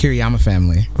out about Kiriyama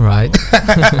family. Right.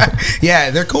 Yeah,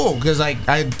 they're cool because like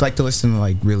I like to listen to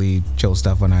like really chill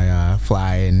stuff when I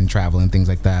fly and travel and things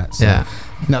like that. So Yeah.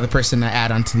 another person to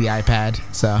add onto the iPad.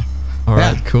 So All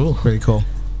yeah, right. Cool. really cool.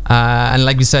 And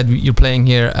like you said, you're playing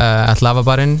here at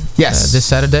Lavabarden Yes. this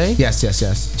Saturday. Yes.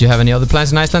 Do you have any other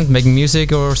plans in Iceland, making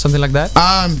music or something like that?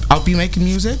 I'll be making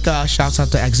music. Shouts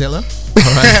out to Axilla.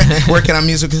 All right. Working on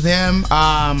music with him.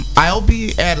 I'll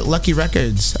be at Lucky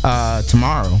Records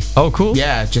tomorrow. Oh, cool.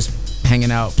 Yeah, just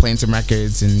hanging out, playing some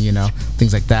records, and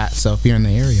things like that. So if you're in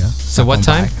the area, So what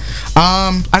time?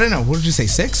 I don't know. What did you say?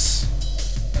 6?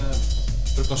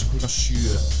 Klukkan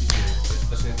 7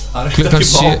 Það er Klukkan ekki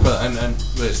sjö. bákvæða en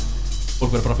þú veist,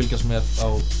 fólk verður bara að fylgjast með á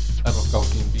RFK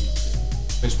DMB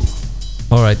Facebook.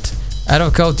 All right.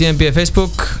 RFK DMB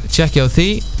Facebook, check out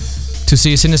the to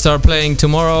see Sinistar playing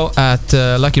tomorrow at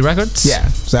Lucky Records. Yeah.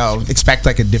 So expect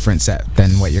like a different set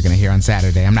than what you're gonna hear on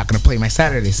Saturday. I'm not gonna play my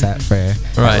Saturday set for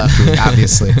Right. Lucky,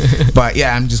 obviously, but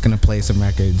yeah, I'm just gonna play some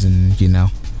records and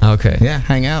Okay.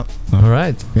 hang out. All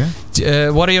right.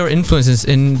 Yeah. What are your influences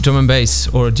in drum and bass,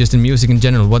 or just in music in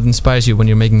general? What inspires you when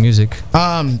you're making music?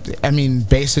 I mean,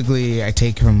 basically, I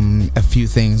take from a few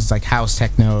things like house,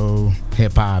 techno,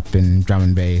 hip hop, and drum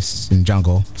and bass and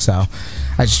jungle. So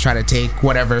I just try to take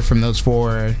whatever from those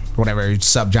 4, whatever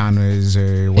subgenres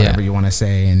or whatever Yeah. you want to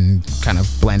say, and kind of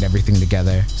blend everything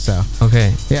together. So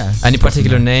Okay. yeah. Any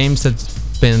particular names that's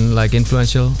been like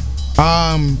influential?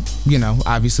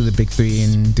 Obviously the big 3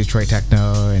 in Detroit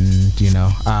techno, and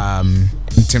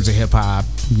in terms of hip hop,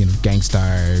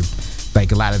 Gangstar,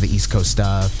 like a lot of the East Coast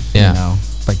stuff. Yeah.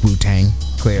 Like Wu-Tang,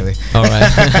 clearly. All right.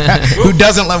 Who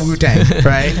doesn't love Wu-Tang,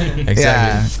 right?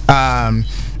 Exactly. Yeah.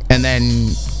 And then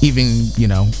even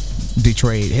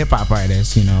Detroit hip hop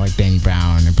artists, like Danny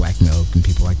Brown and Black Milk and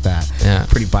people like that. Yeah.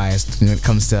 Pretty biased when it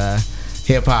comes to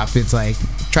hip hop. It's like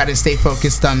try to stay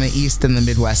focused on the East and the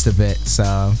Midwest a bit.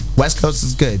 So West Coast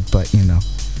is good, but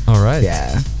All right.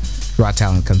 yeah, raw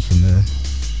talent comes from the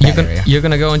area. You're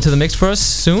gonna go into the mix for us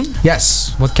soon?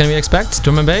 Yes, What can we expect?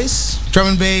 Drum and bass? drum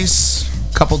and bass,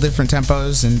 couple different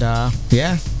tempos, and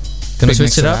yeah, Gonna Big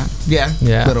switch mix it of up? that. Yeah,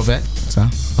 Yeah. a little bit. So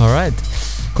Alright.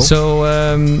 Cool. So,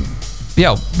 já,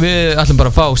 við ætlum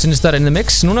bara að fá Sinistar in the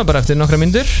mix núna, bara eftir nokkra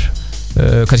myndur.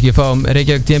 Kannski við fáum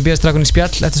Reykjavík DNB strákunni spjall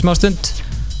eftir smá stund.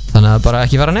 Þannig að bara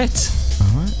ekki fara neitt.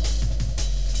 alright.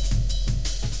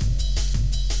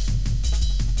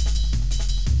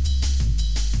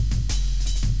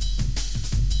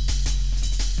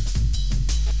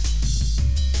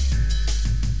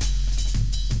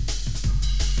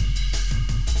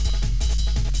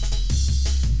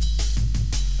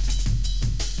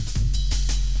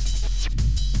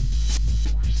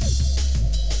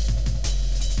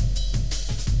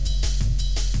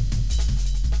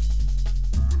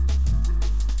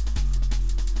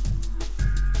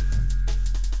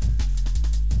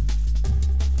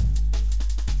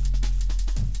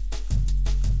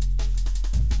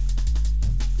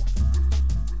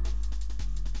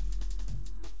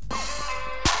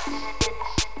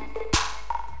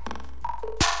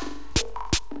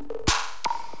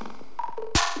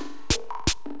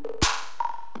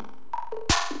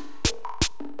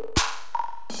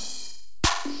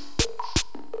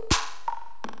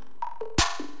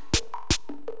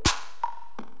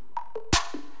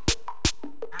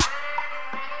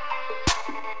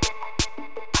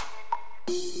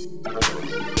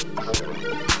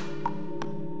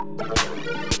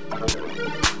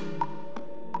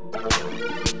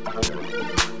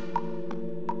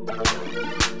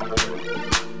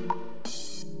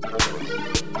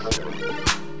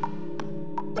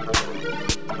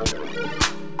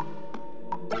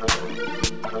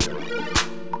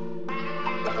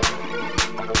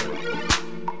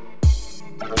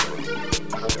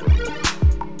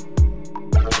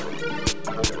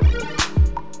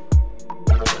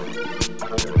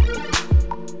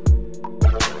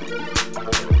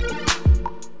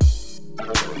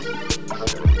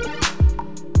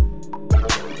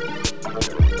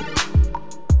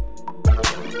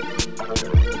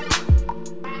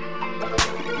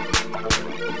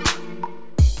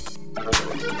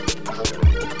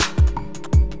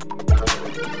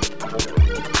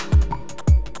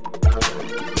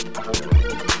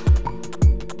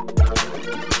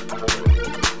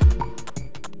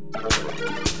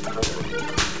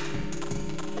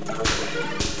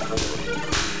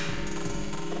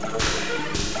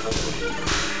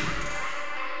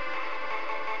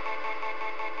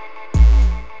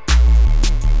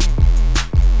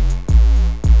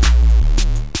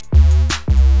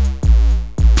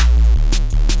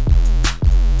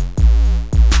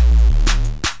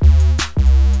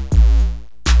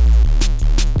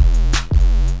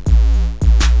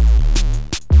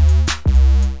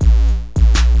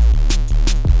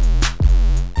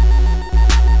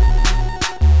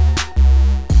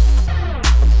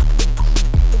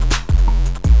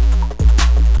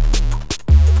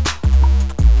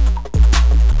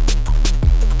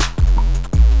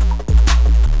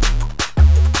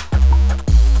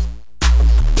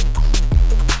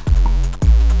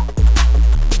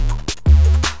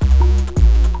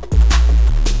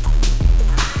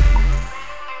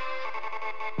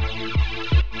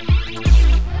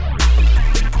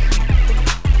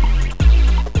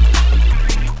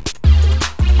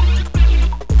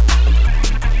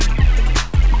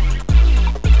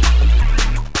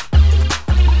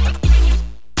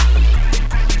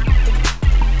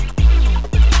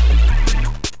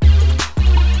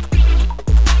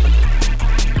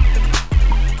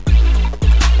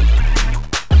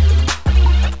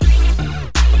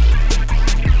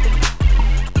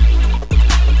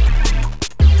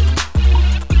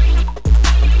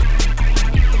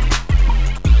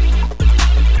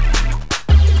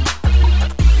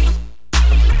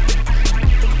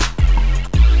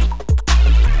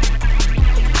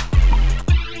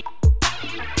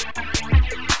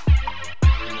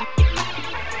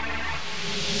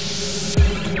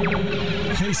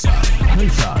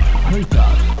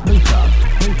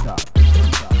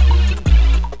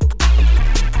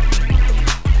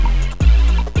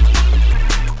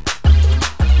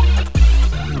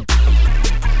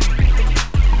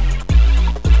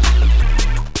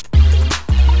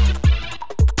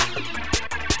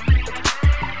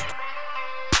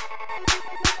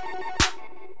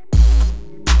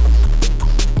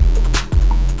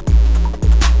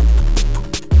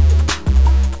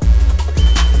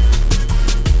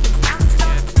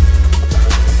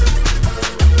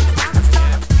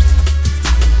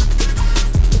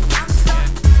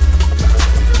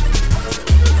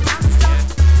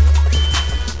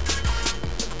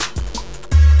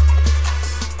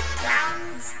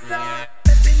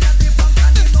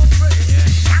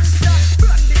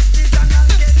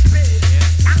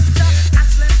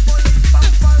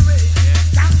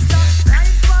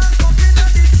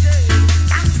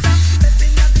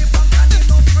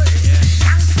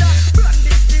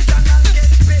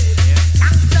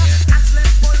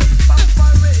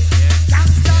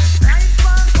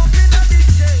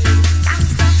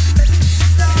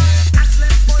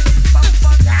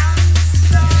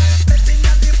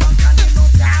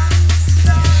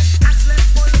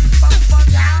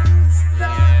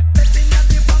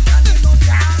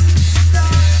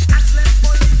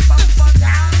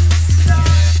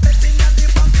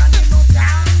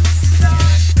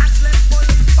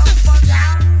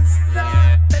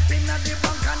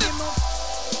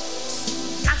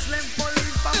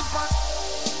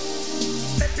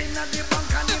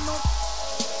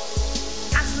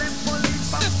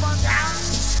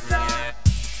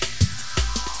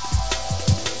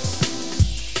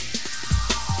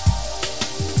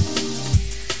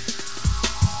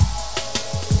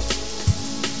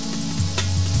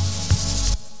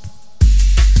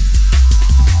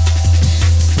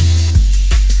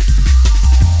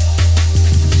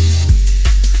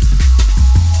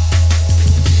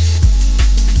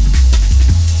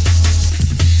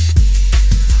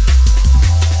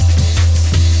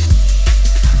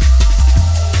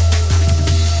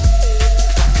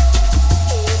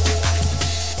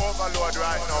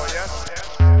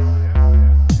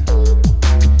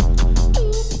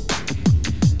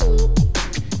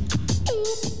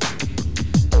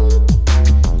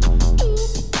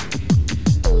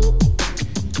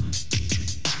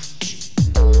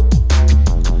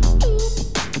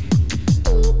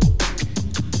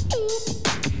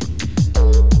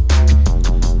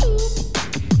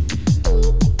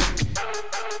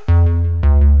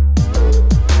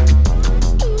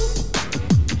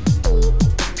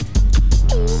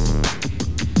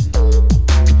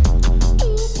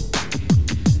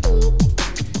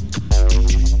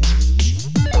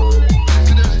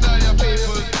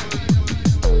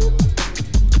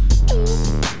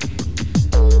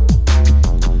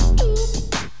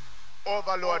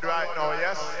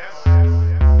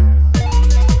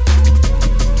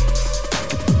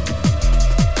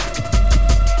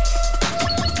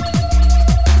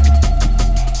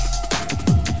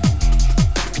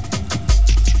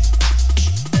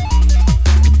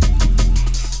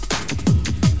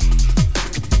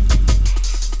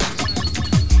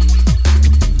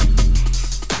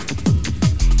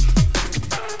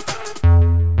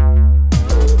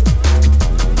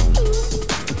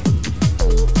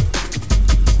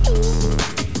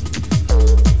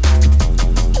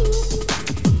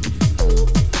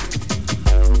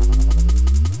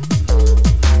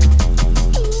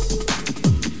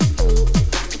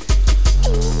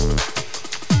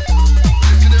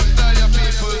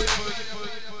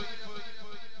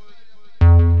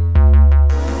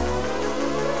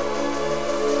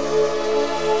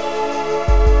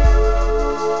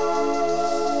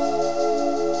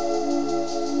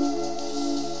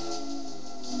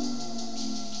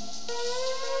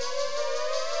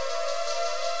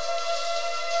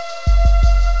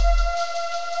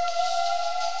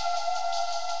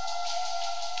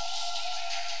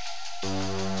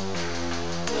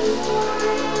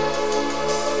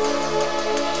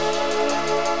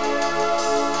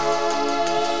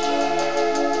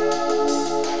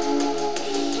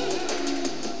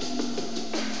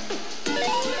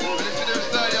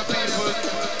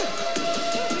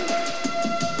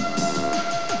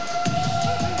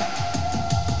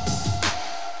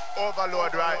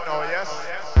 Overload right now,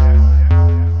 yes?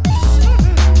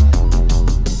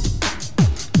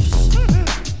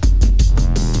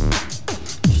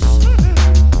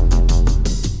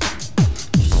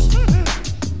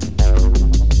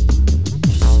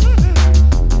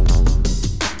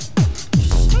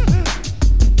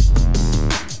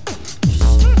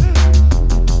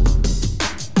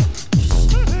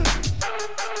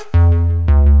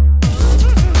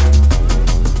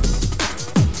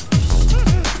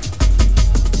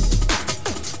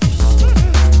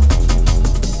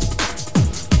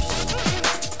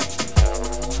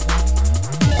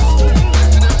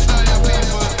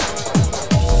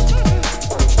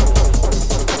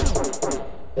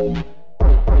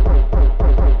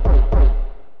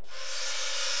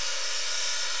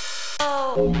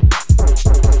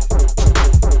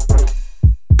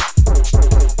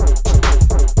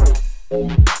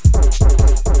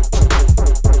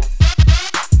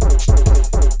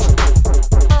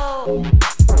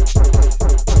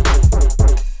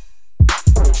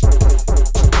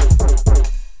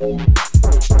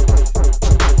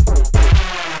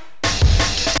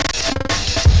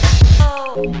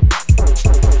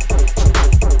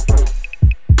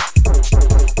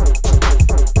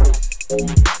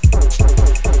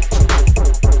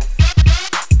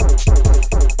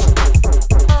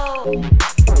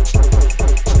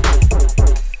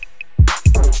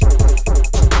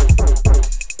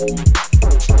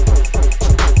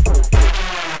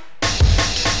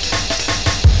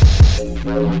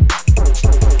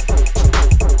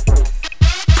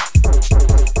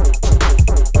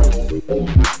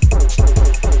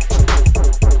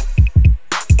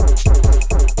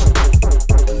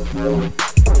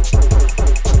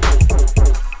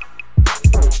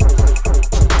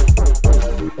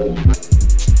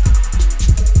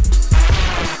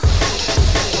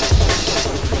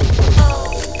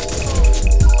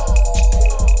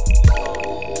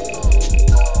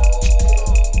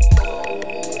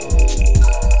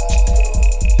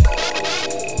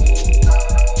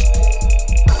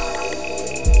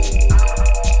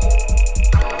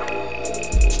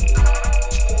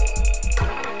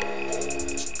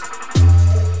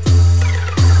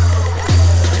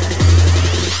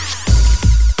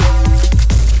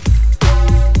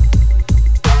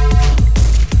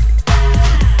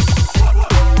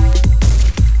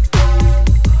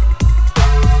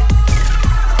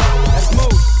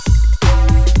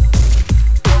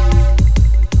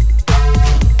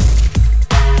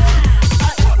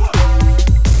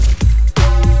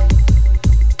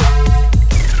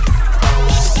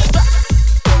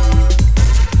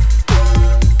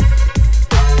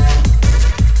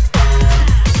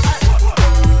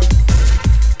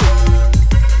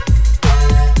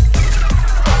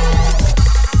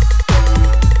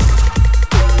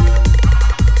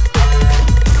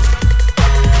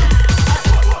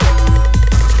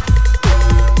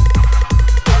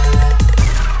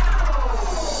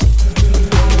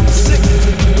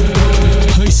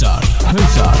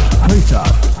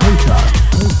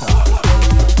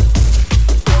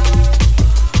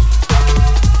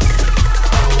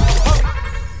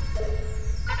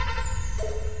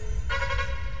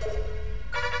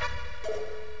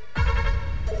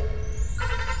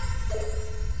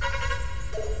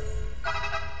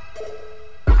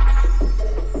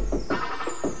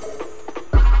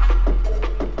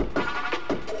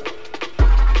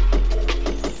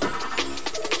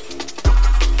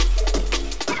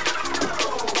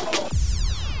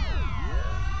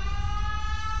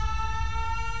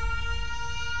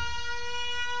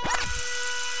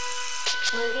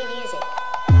 Movie music.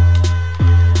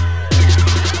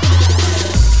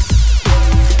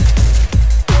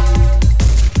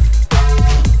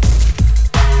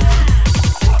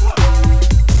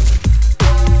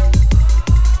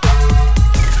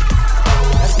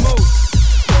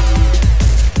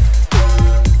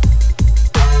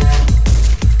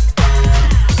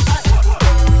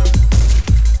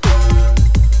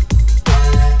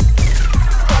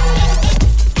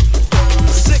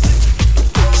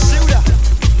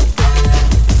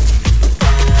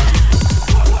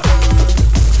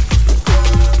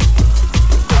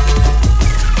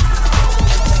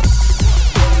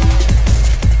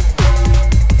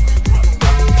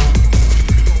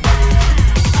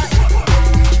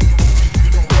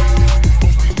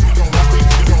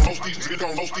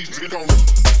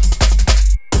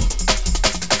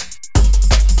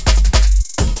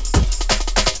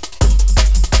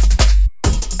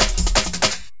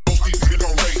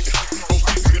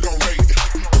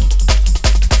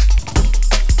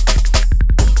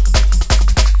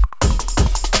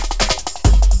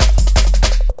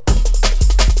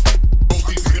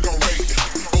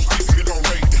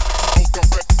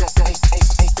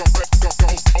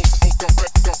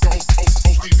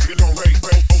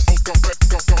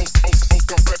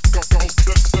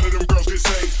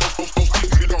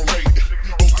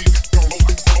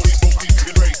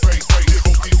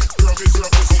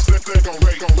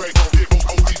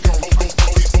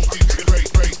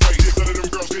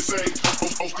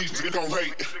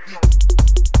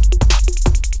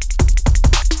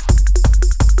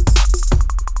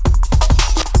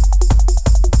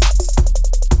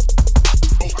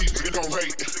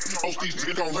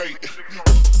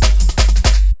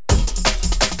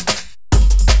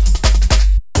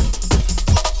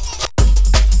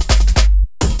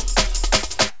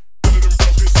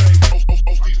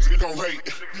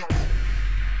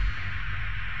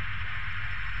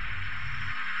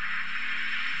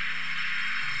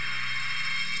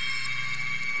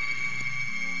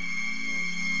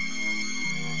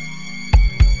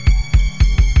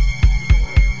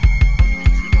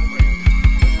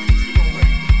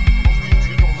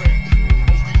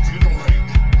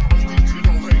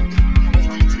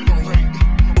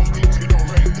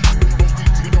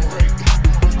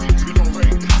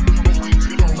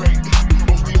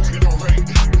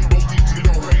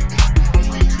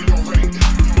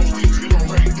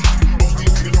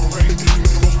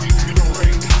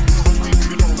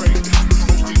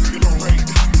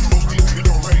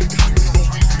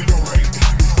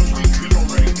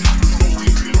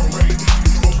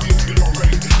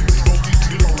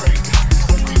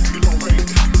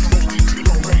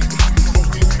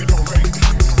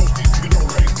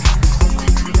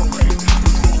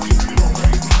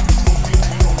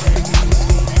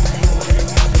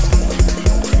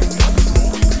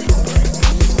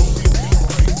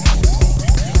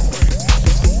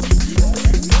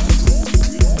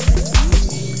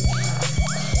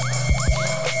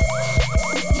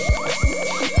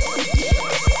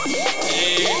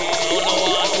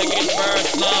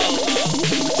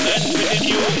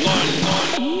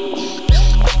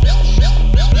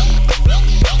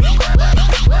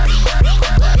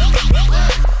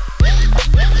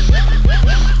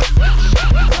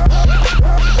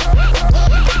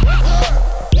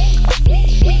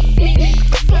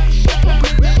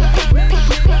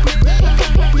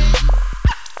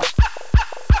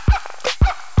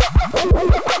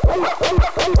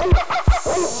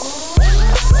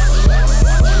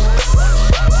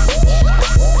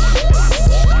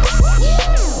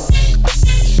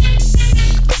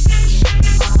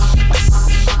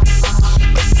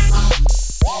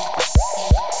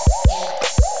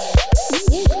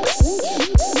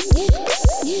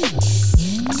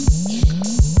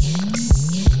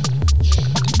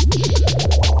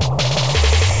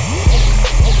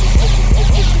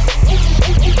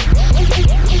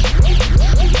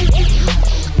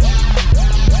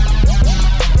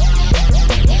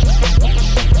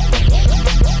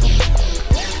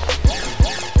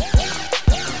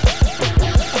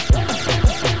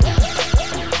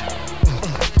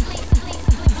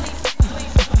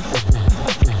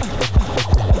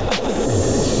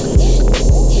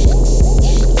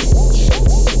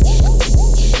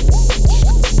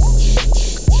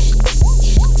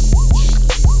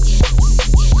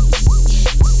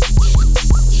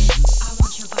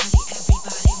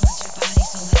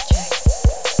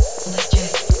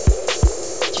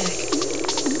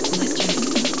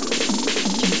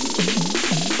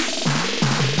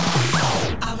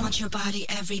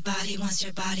 Everybody wants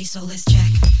your body, so let's check.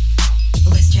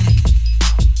 Let's check.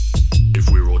 If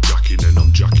we're all jacking, then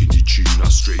I'm jacking your tune. I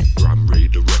straight ram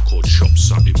raid the record shops.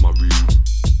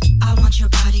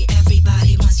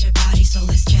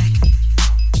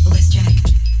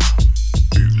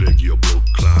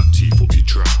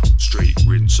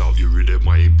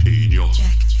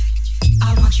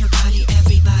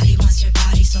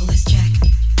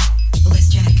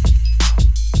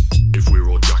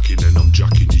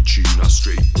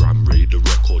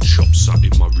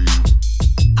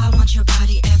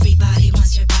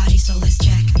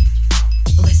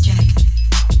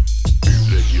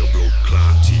 your blood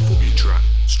clot, teeth up your track.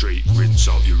 Straight rinse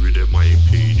out your rhythm, I ain't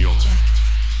paying you.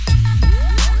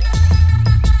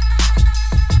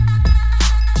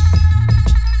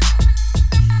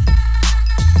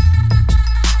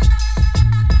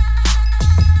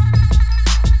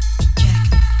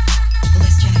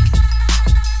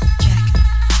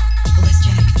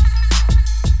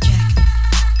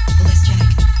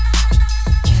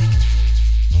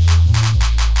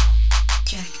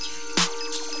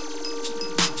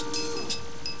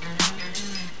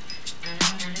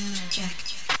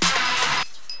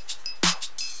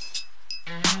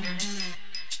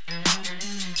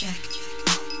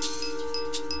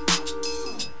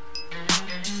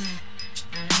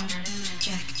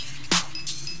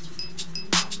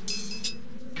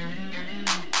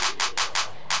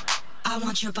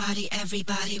 Your body,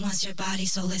 everybody wants your body,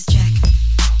 so let's check.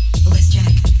 Let's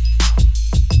check.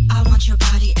 I want your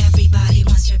body, everybody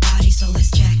wants your body, so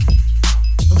let's check.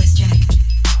 Let's check.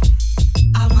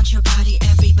 I want your body,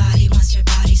 everybody wants your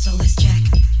body, so let's check.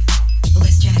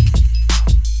 Let's check.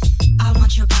 I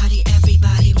want your body,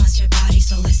 everybody wants your body,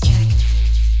 so let's check.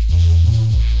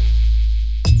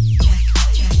 Check,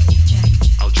 check, check.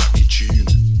 I'll jack your tune,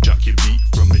 jack your beat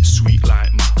from it sweet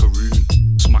like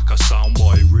macaroon. Smack a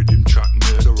soundboy rhythm track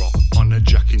murderer. On a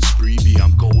jacking spree,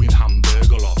 I'm going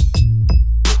hamburger lot.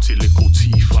 Dirty little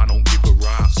teeth, I don't give a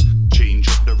rat's. Change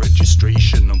up the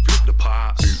registration and flip the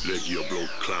parts. Bootleg your blood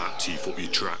clot, teeth up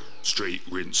your track. Straight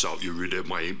rinse out your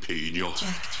rhythm, I ain't paying you.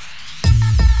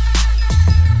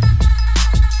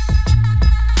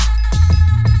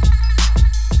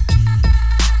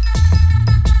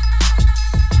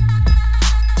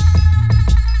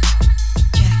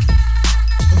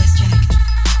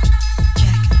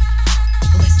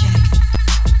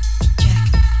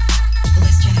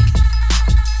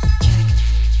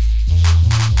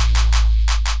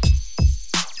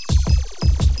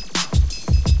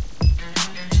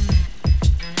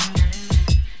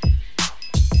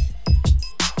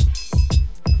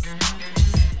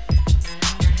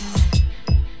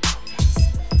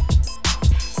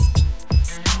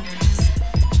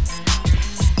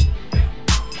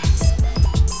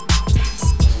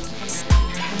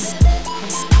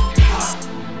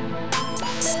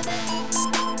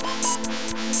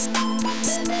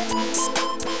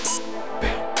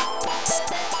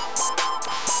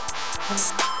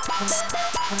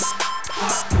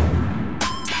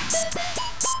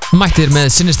 Mættir með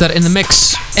Sinister in the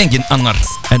Mix. Engin annar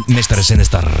en Mr.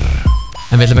 Sinister.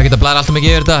 En við ætlum ekki að blæra alltaf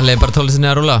mikið yfir þetta, leiðum bara tónlistinni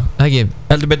að rúlla, eða ekki?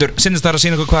 Heldur betur, Sinister að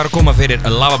sína okkur hvað er að koma fyrir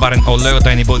Lavabarinn á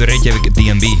laugardaginn í bóði Reykjavík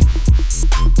DNB.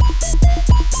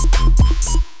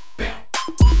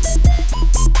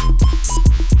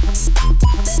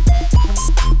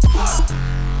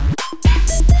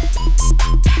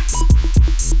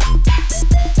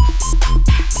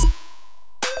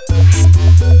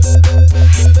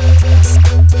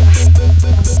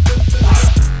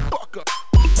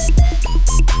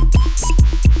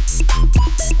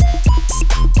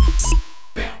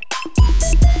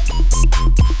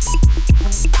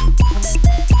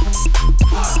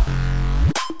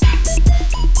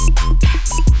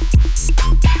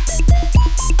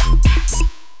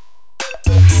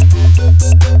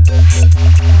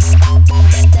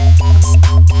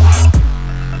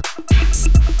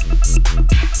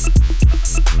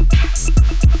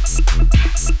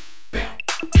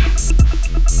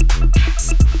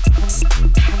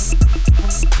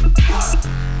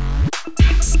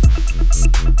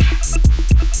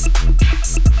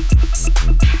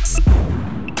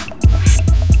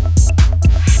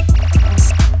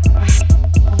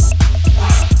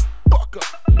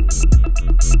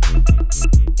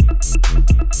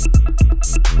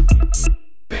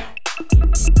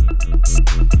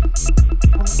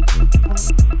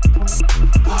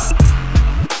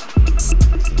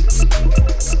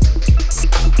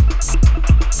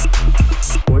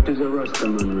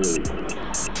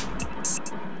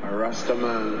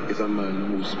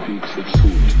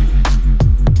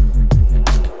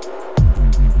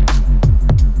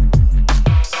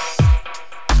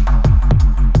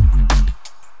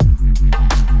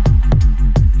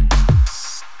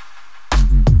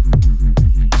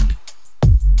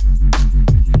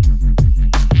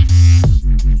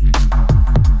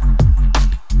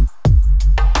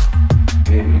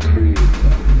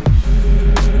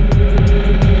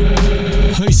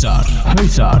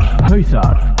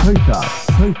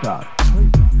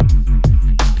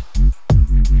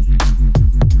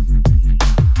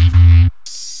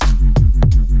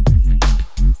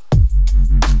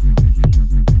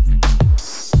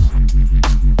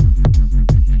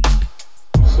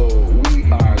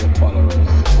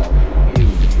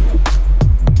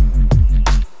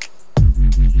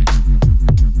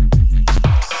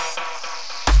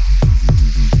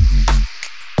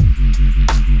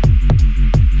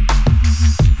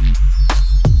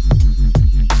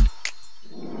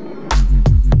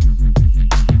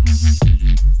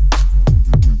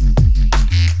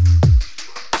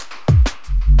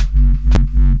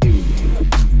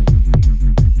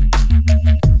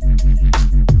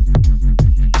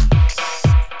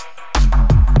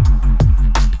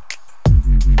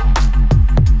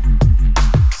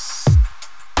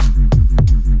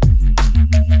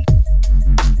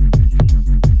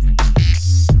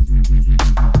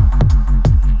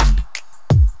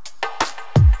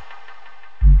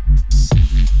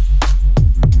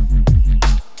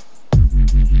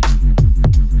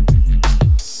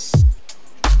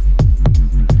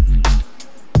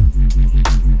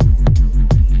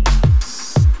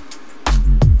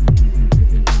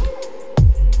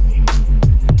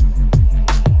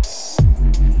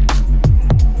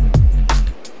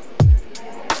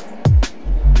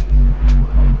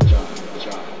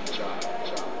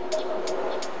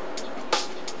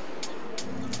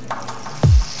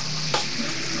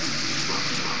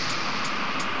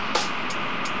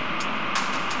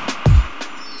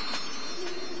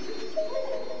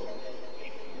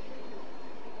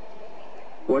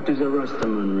 What is a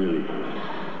Rastaman really?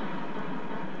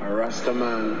 A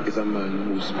Rastaman is a man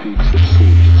who speaks the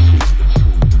truth.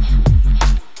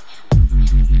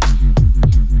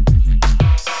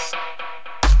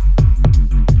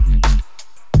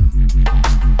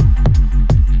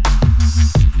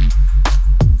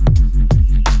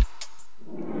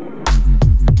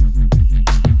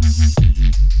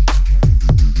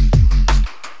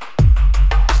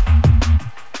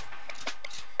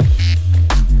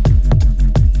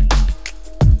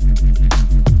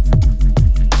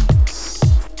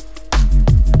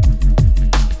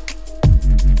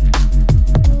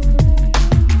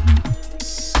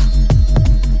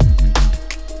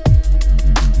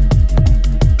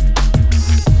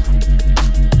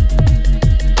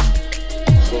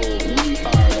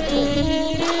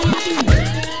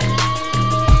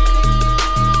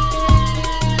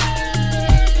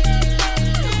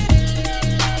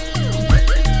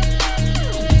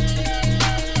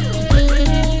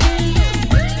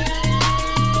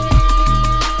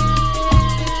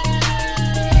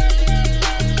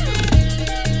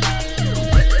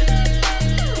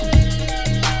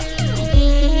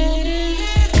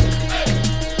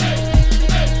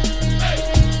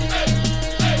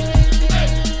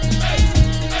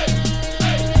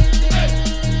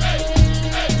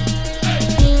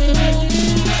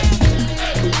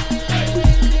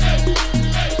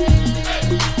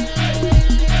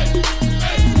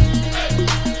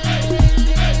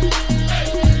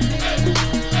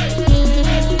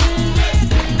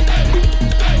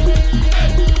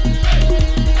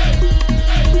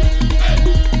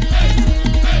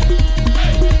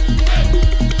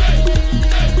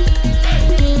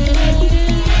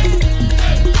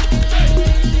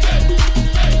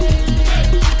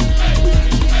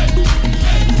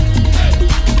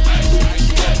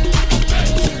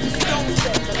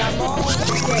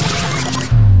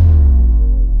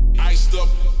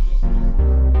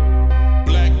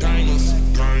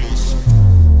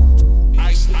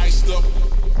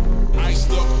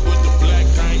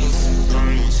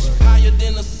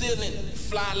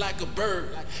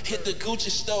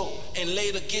 Gucci store and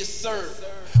later get served.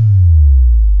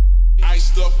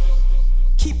 Iced up.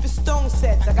 Keep it stone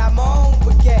sets, I got my own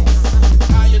baguettes.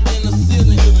 Higher than the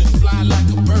ceiling, fly like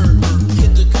a bird.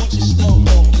 Hit the Gucci store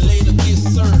and later get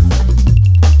served.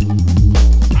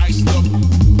 Iced up.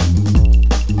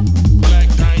 Black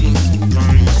diamonds.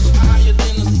 Higher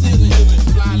than the ceiling,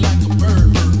 fly like a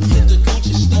bird. Hit the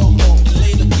Gucci store and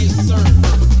later get served.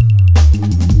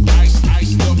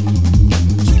 Iced up.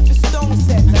 Keep it stone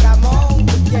sets, I got my own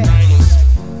baguettes.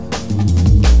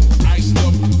 Iced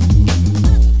up.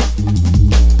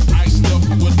 Iced up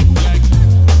with the black.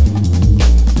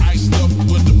 Iced up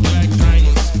with the black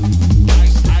diamonds.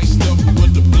 Iced up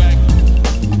with the black.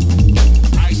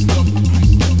 Iced up.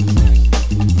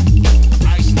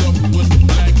 Iced up with the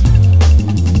black.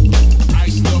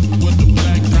 Iced up with the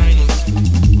black diamonds.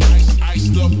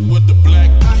 Iced up with the black.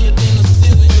 Higher than the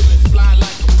ceiling, fly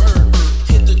like a bird.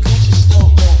 Hit the Gucci store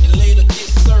and later get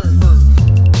served.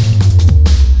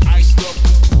 Iced up.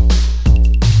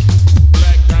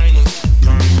 Black diamonds.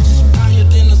 Higher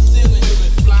than the ceiling,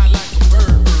 fly like a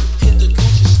bird. Hit the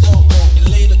Gucci store and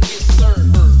later get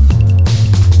served.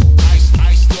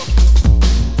 Iced up.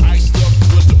 Iced up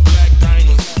with the black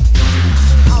diamonds.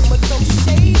 I'ma throw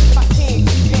shade if I can't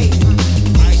get paid.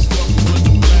 Iced up with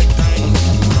the black diamonds.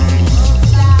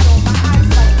 Slide on my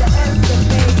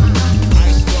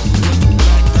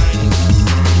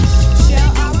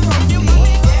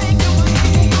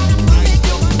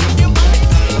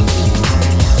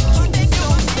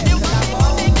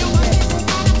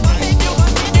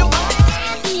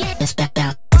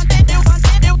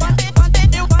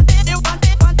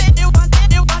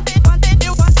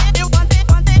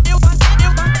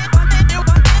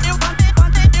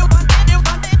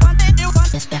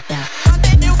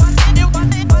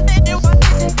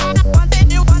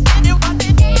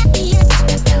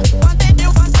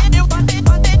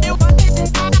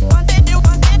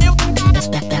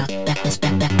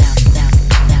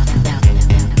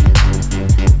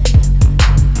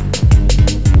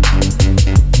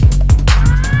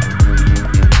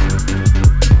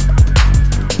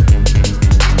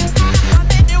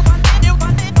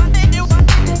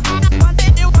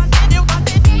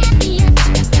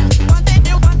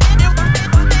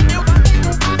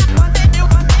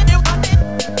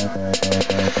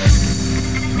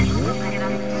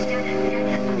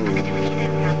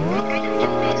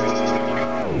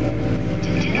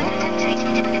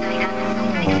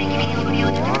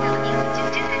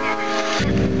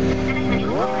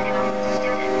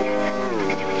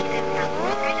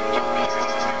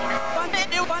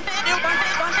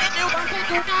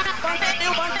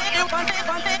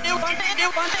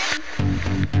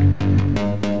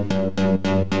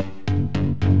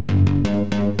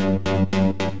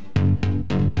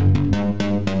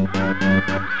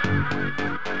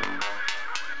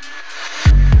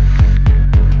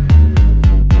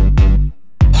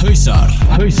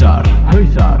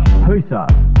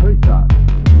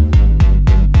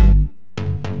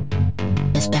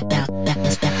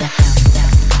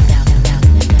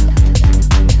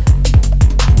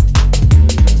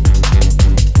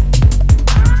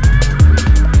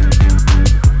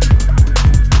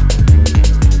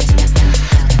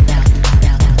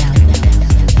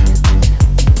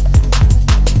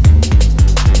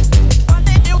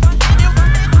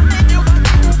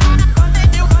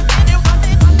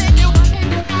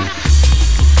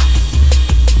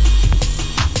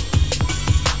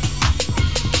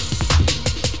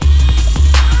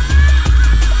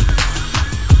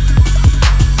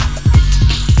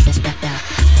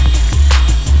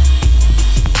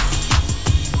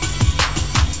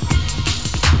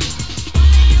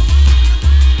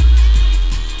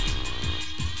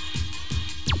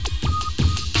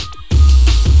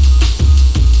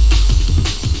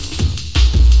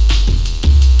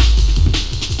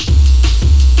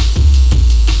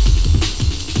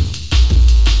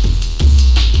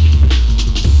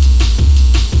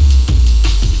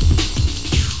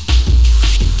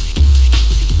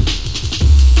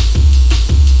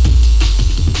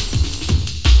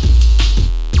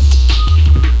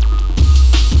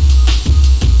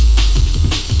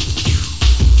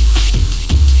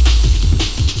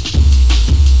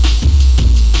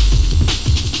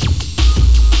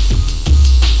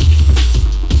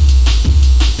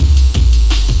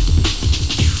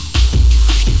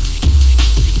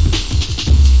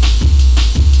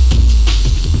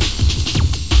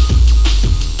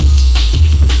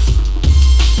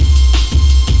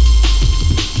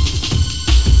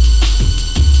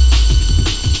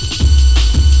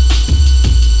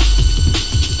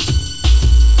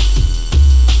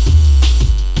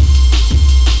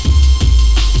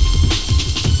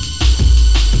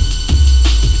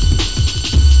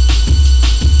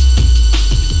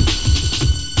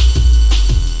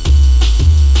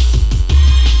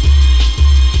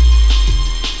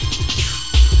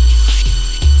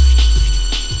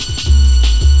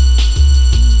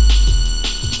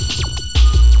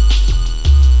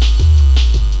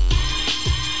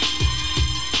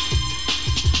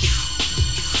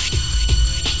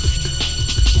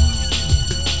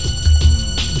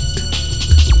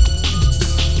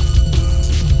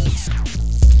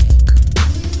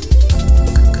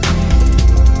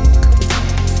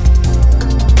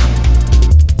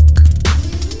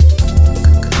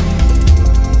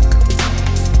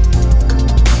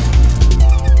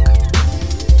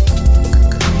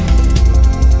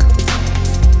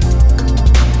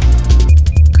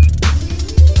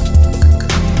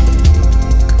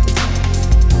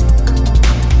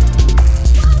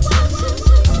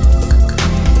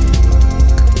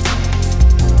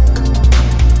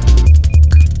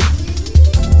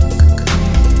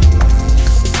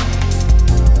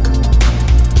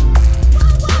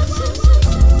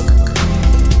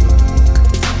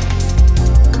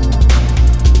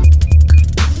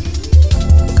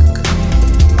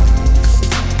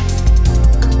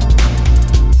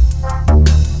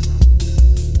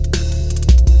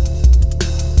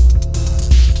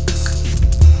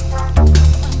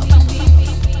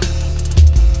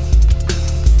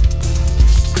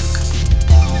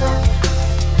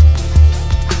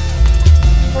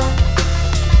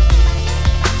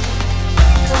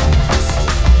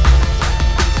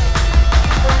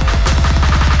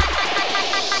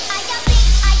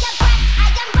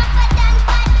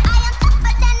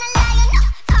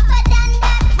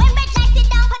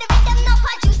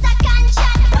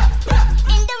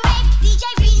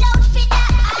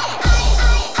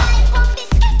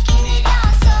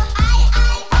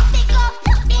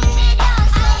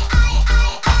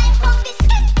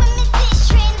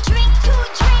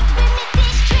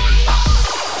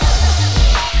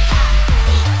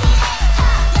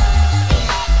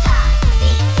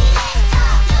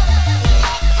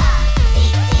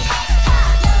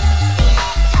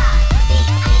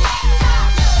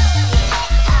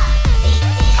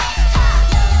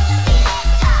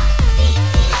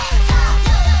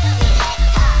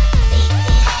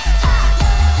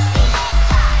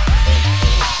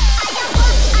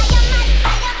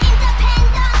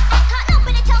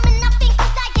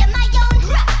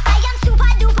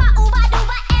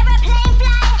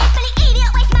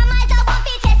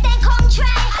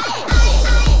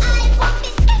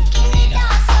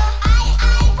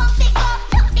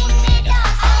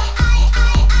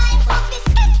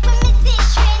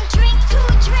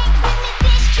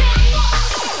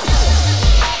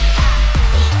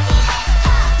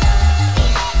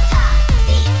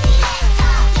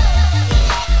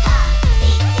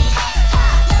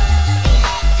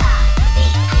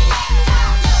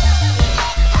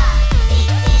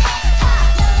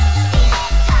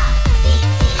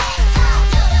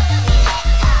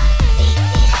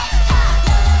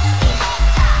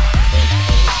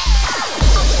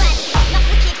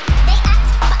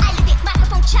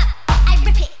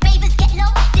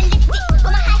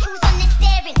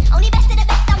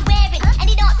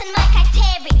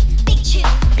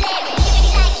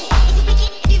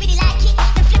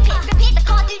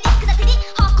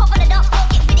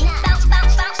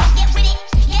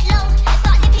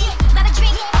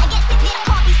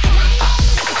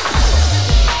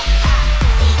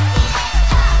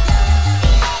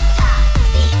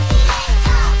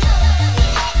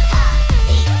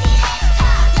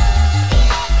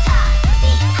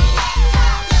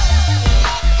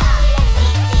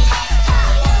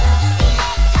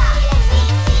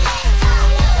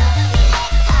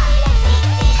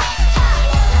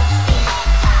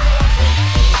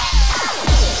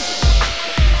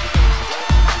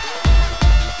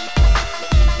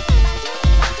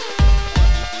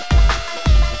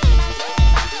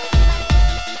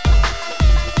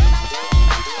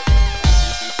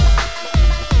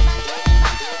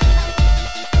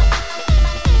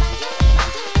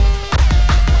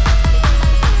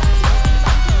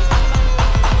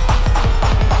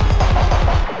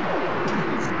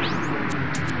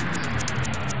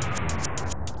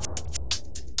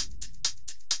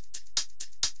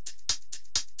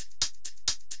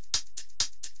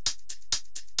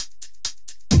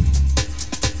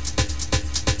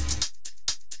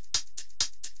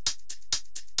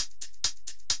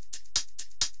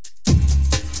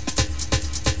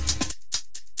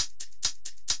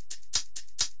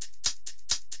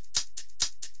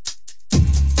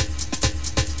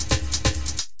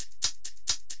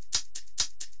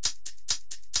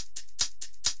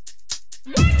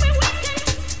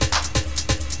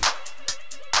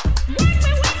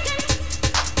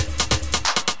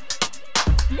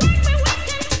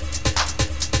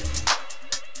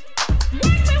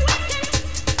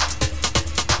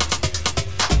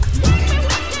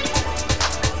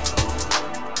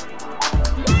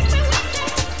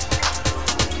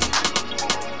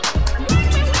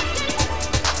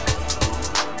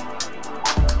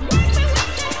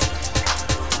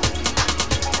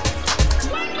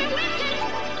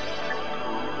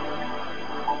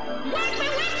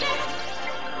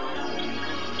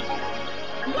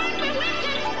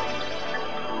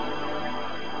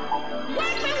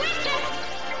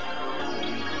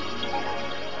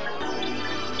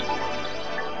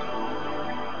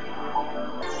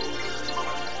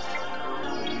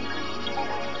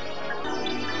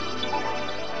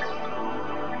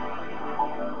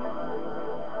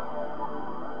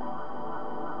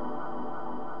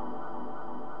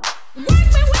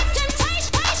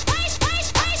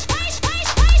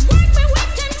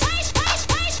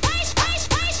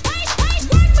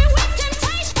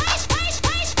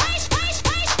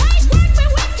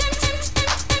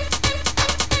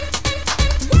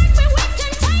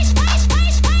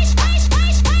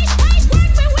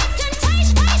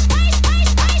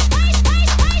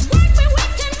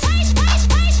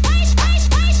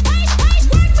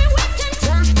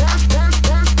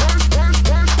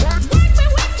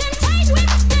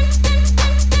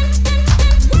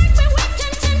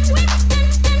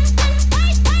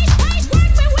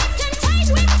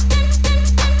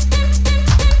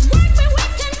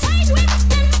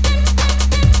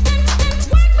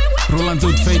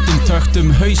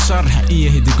Röktum hausar,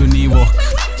 ég heiti Gunni Vok.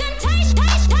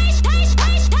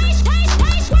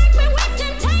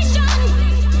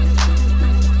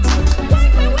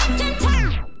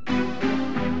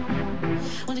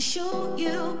 Wanna show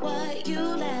you what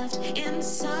you left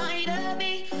inside of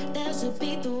me. There's a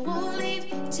beat that won't leave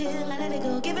till I let it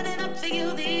go. Giving it up for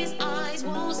you, these eyes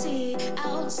won't see.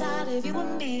 Outside of you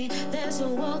and me, there's a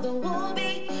world that won't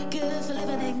be good for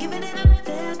living and giving it up.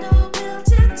 There's no pill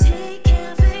to take,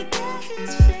 can't forget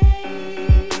his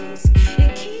face.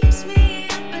 It keeps me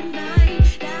up at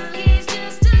night. Now he's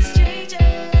just a stranger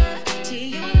to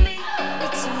you and me.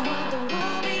 It's a world that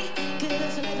won't be good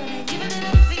for living and giving it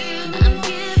up for you. I'm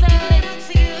giving it up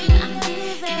for you. I'm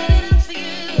giving it up for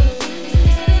you.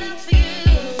 Giving it up for you.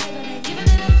 Living and giving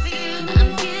it up for you. I'm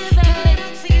giving it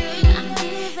up for you. I'm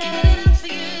giving it up for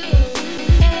you.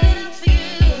 Giving it up for you.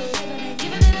 Living and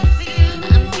giving it up.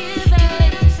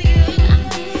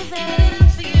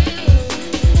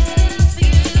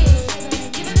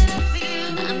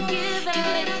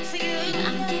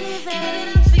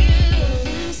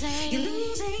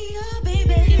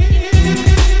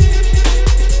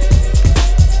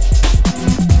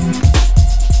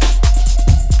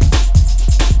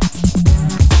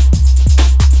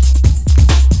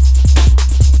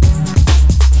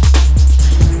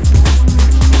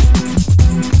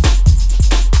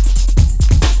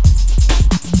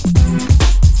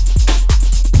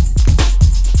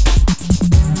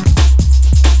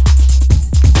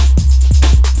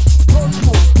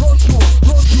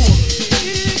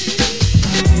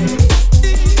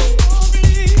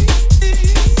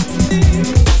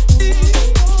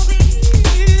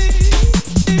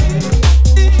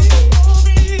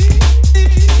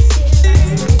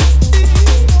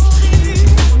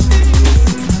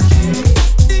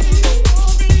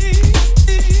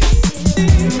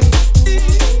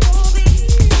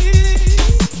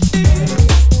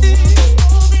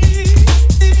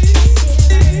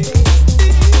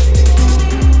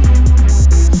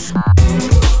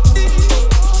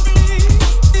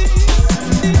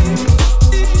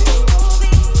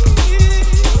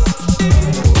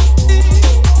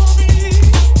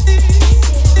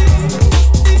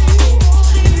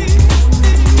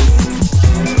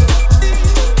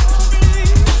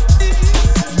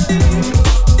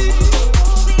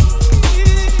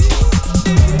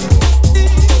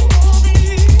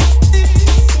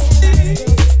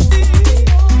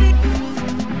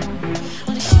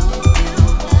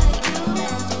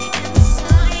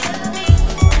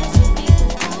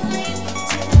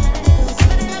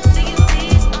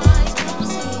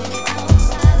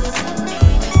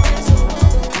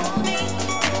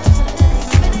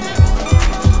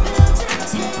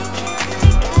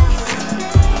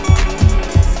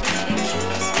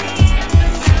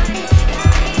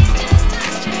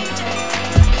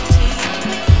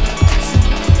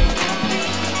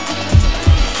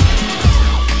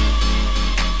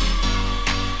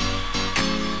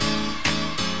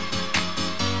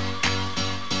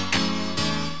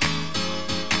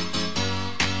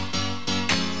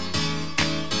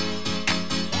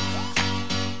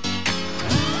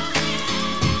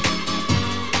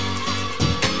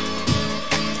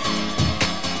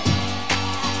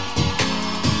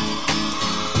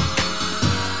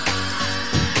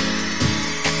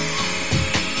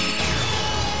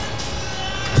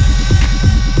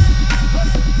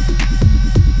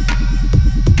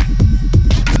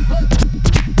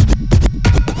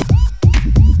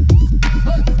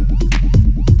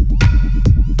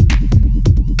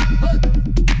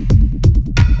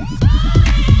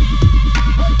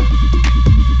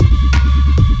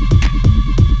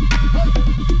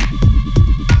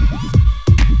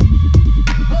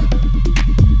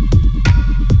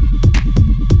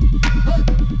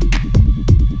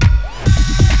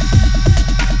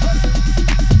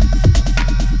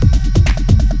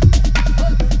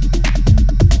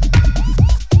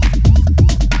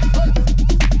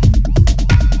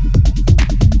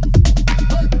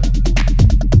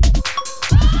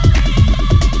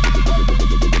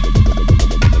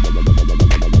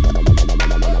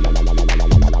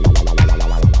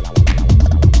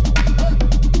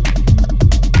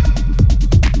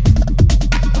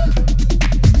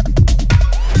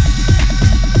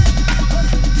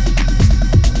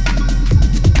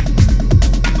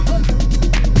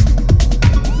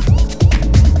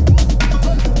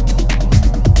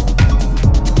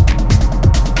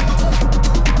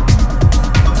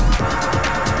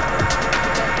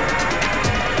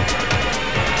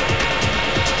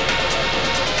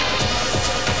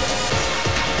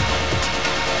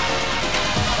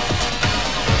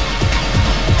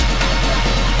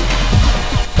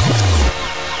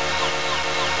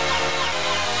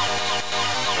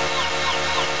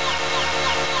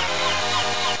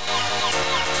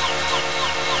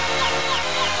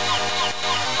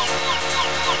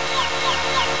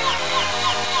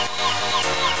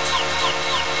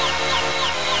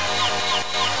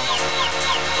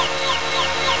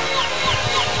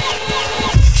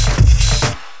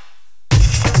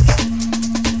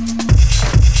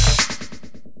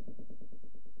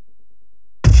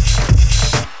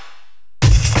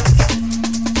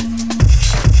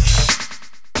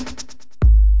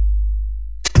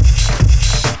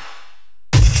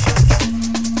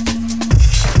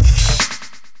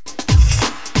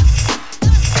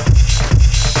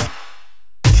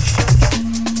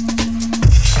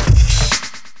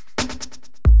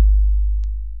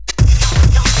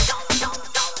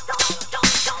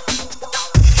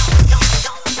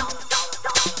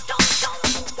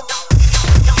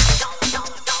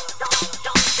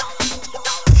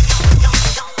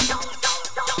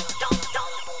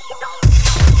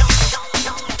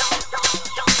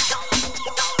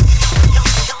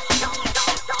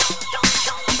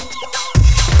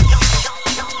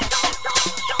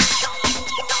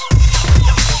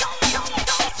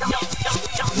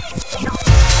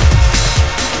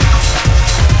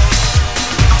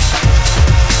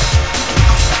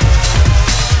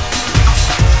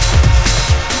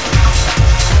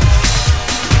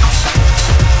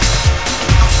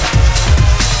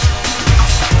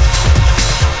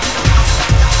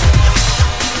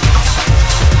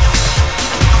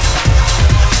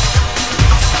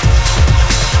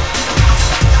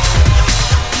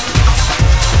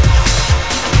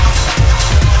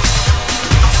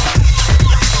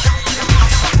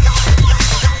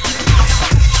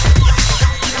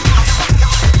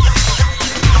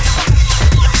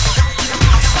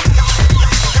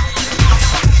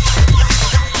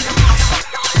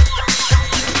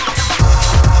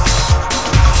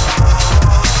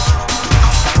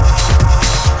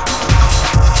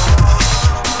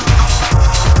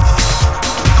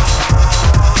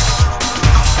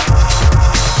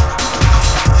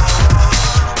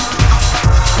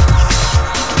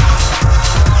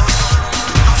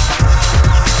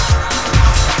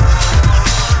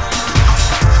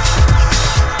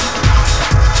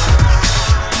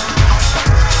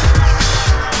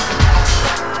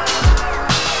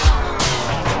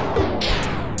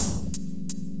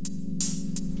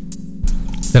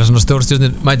 svona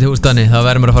stórstjórnir mæti húsdani, þá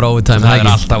verður maður að fara á overtime. Það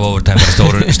alltaf overtime,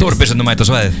 bara stóru byssundum mæti á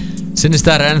svæðið.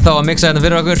 Sinistar er ennþá að mixa hérna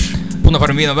fyrir okkur. Búin að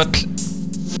fara víðan völl.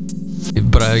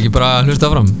 Ekki bara hlusta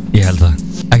áfram. Ég held það.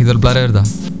 Ekkert vel blæra yfir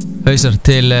þetta. Hausar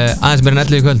til aðeins meira en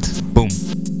 11 í kvöld. Búm.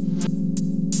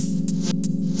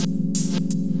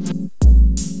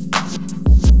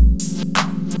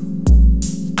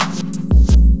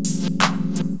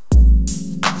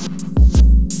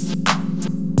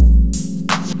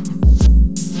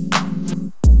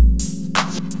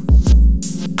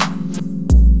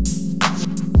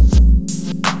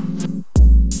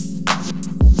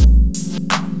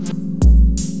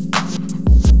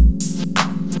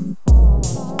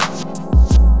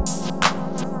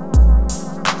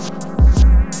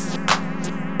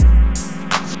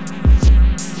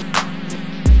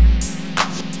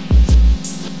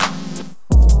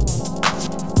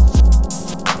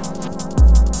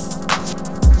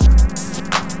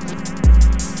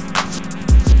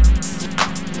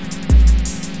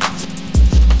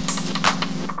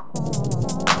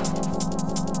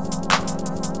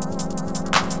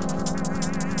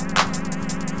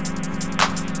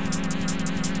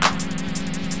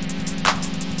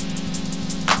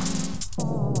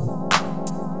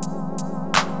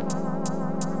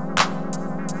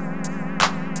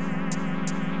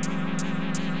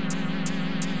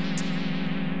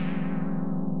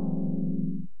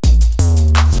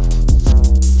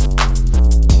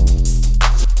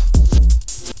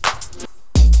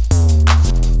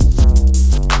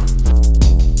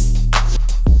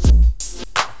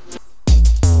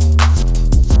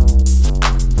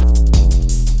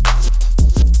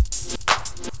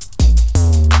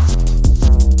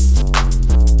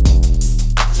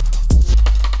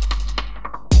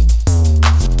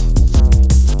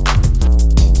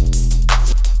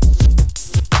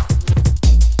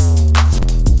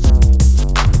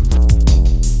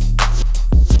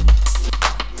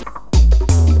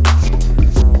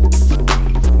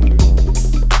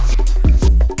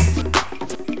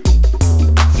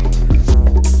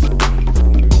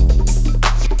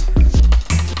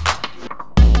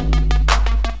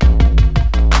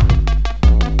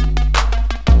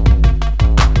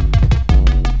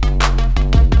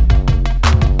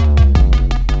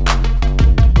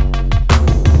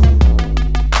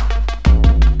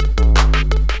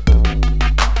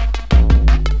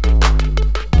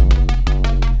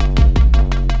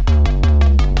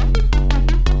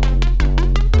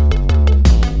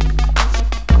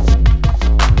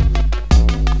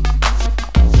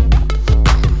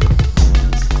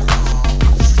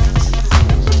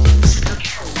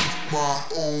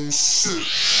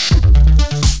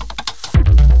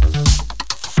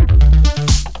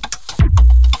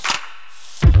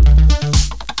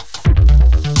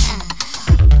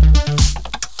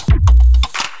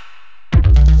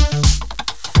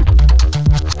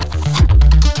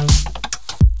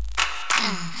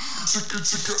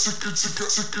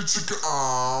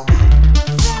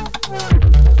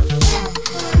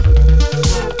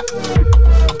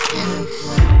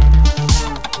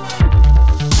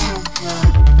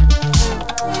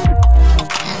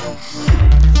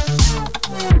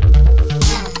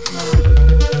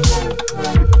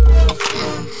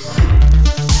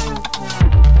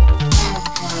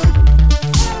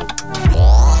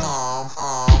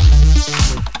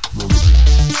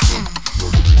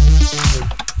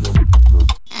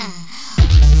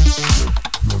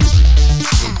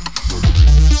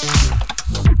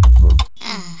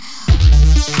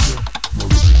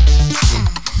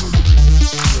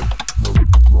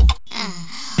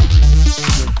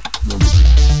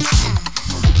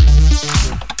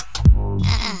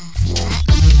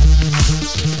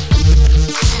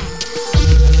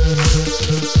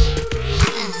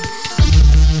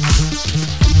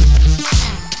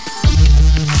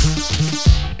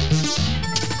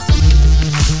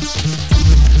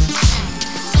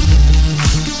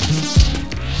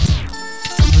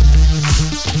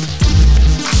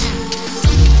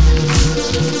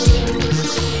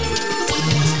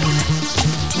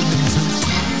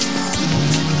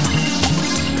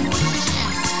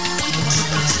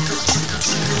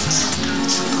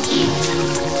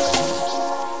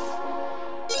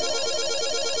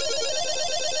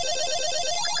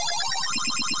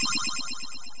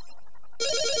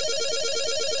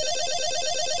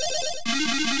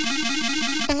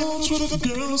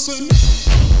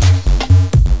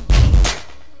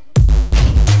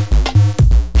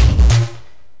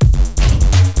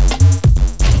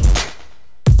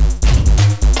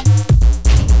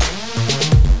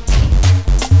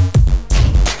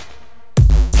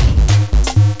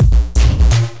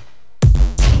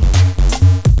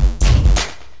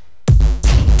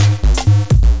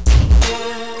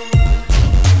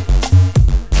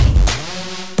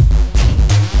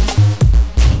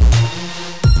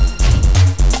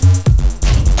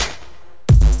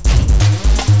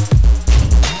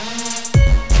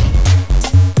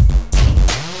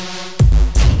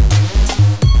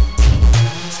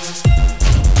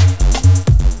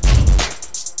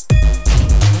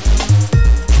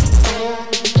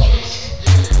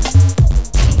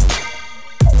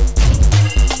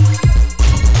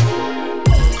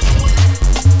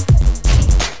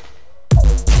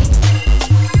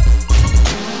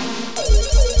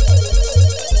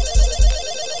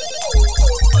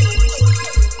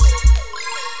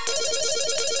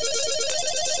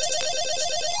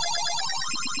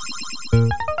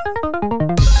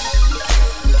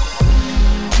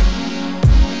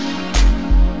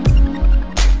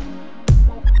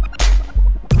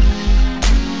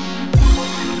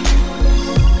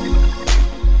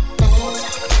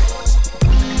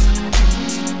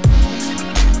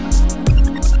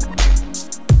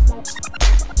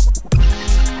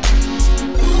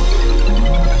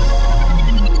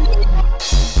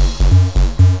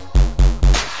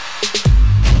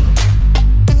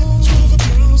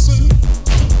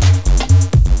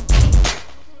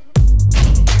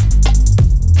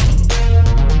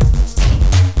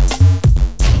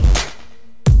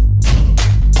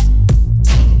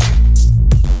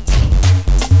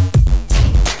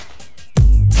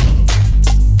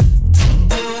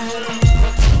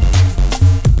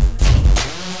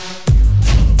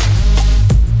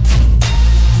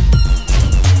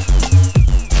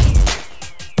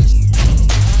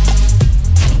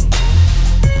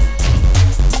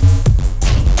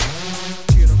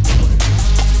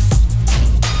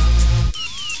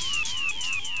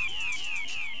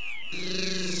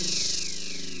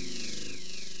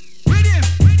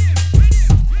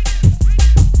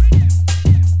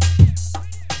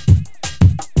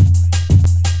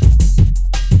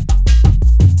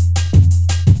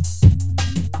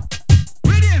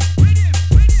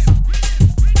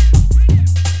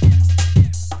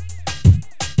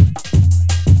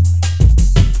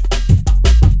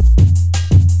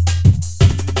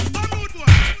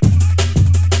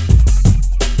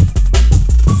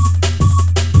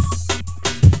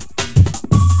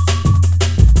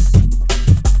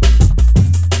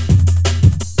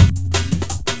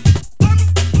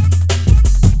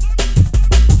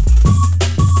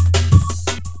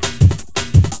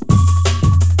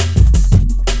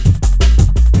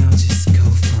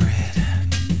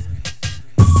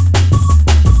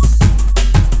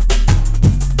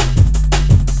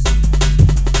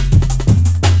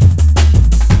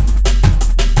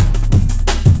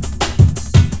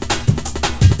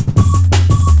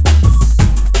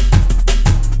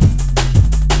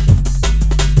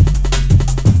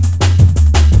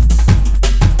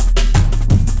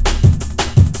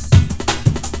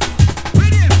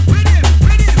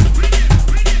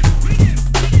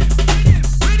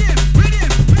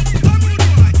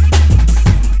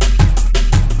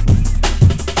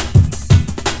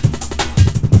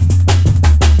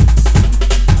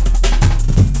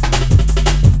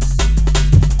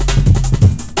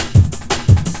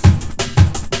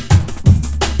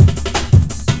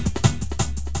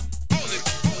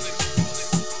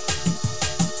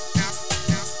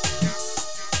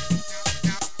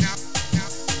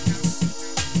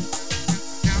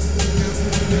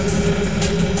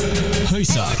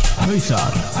 Hausar.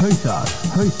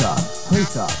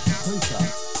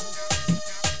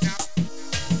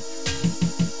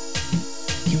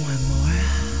 You want more?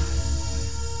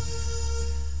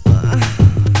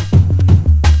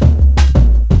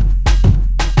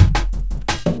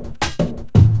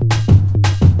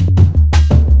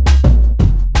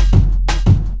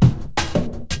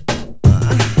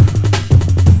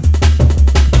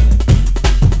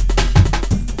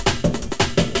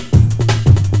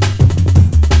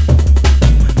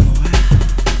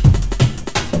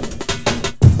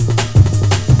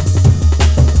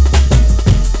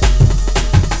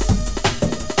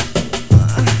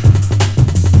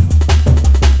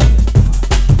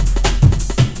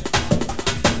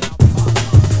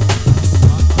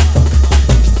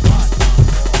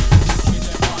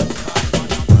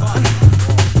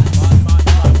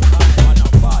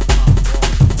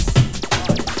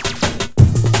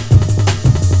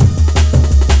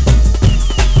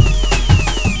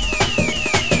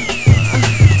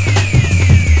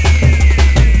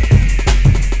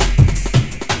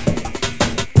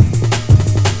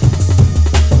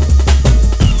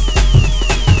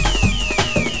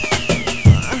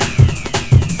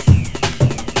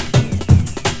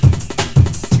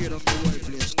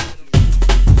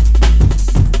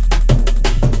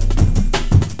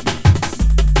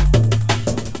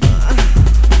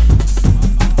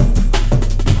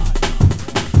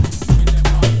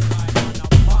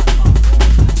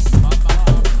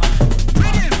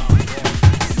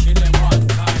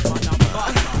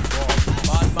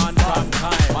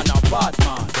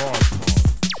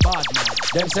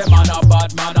 Them say man a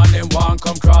bad man and them want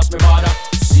come cross me border.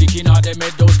 Seeking out them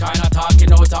head those kind of talking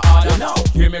out of order. No.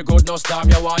 Hear me good, no storm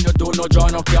you want, you do no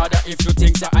join up yonder. If you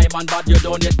think say I man bad, you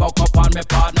don't get buck up on me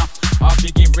partner. I have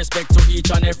to give respect to each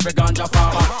and every ganja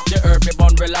farmer. The herb me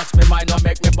bun relax me mind, don't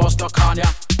make me bust no corner.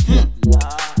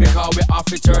 Because we have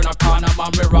to turn a corner,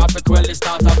 man. We rap it well, it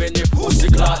start having the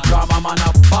pussy class drama, man.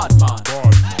 A bad man,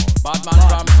 bad man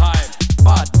from time,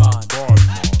 bad man.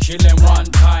 Kill him one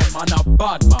time, man. A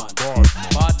bad man,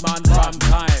 bad man from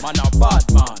time, man. A bad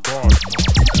man,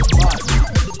 bad.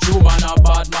 True man, a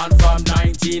bad man from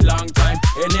 19 long time.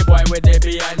 Any boy with they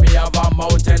behind me have a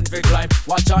mountain to climb.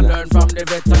 Watch and learn from the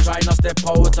vet and try not step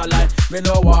out of line. Me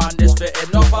no want this for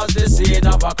end up as the scene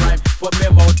of a crime. Put me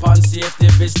mouth pan safety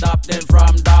fi stop them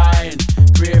from dying.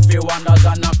 Pray for wonders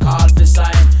and a call for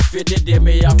sign. For the day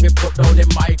me have to put down the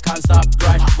mic and stop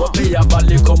grind. But me have a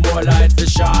little more light to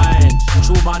shine.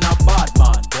 True man a bad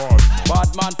man, bad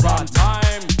man from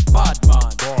time, bad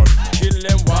man. Kill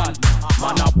them one,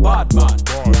 man a bad man.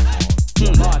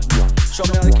 Bad man. Show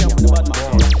me how they camp with the bad man.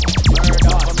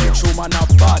 Murder for me, true man a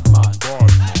bad man.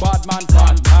 Bad man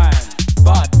from time,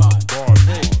 bad man.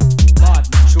 Hey, bad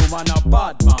man, true man a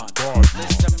bad man.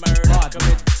 Mr. Murder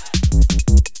commit.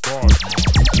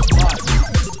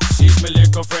 Seize me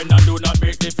little friend and do not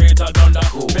make the fatal blunder.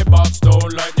 Me box down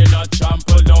lightning and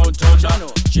trample down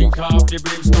thunder. Drink off the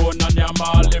brimstone and yam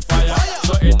all the fire.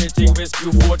 So anything we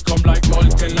spew forth come like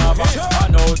molten lava.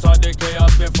 And out of the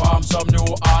chaos me form some new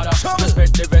order.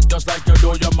 Respect the vet just like you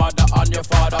do your mother and your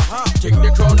father. Take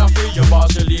the crown and feel your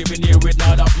boss, you leaving here with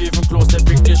nada. Even close to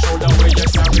pick the shoulder where you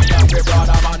carry and be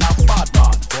brother. Man a bad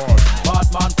man, bad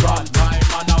man front time,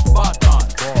 man a bad man.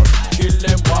 Kill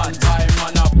them one time,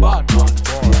 man a bad man.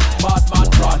 Bad man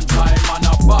front time, man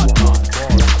a bad man.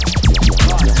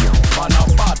 Man a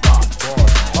bad man.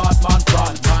 Bad man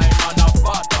front time, man a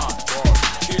bad man.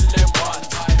 Kill them one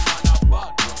time, man a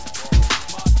bad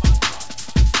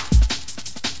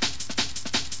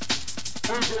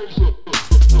man.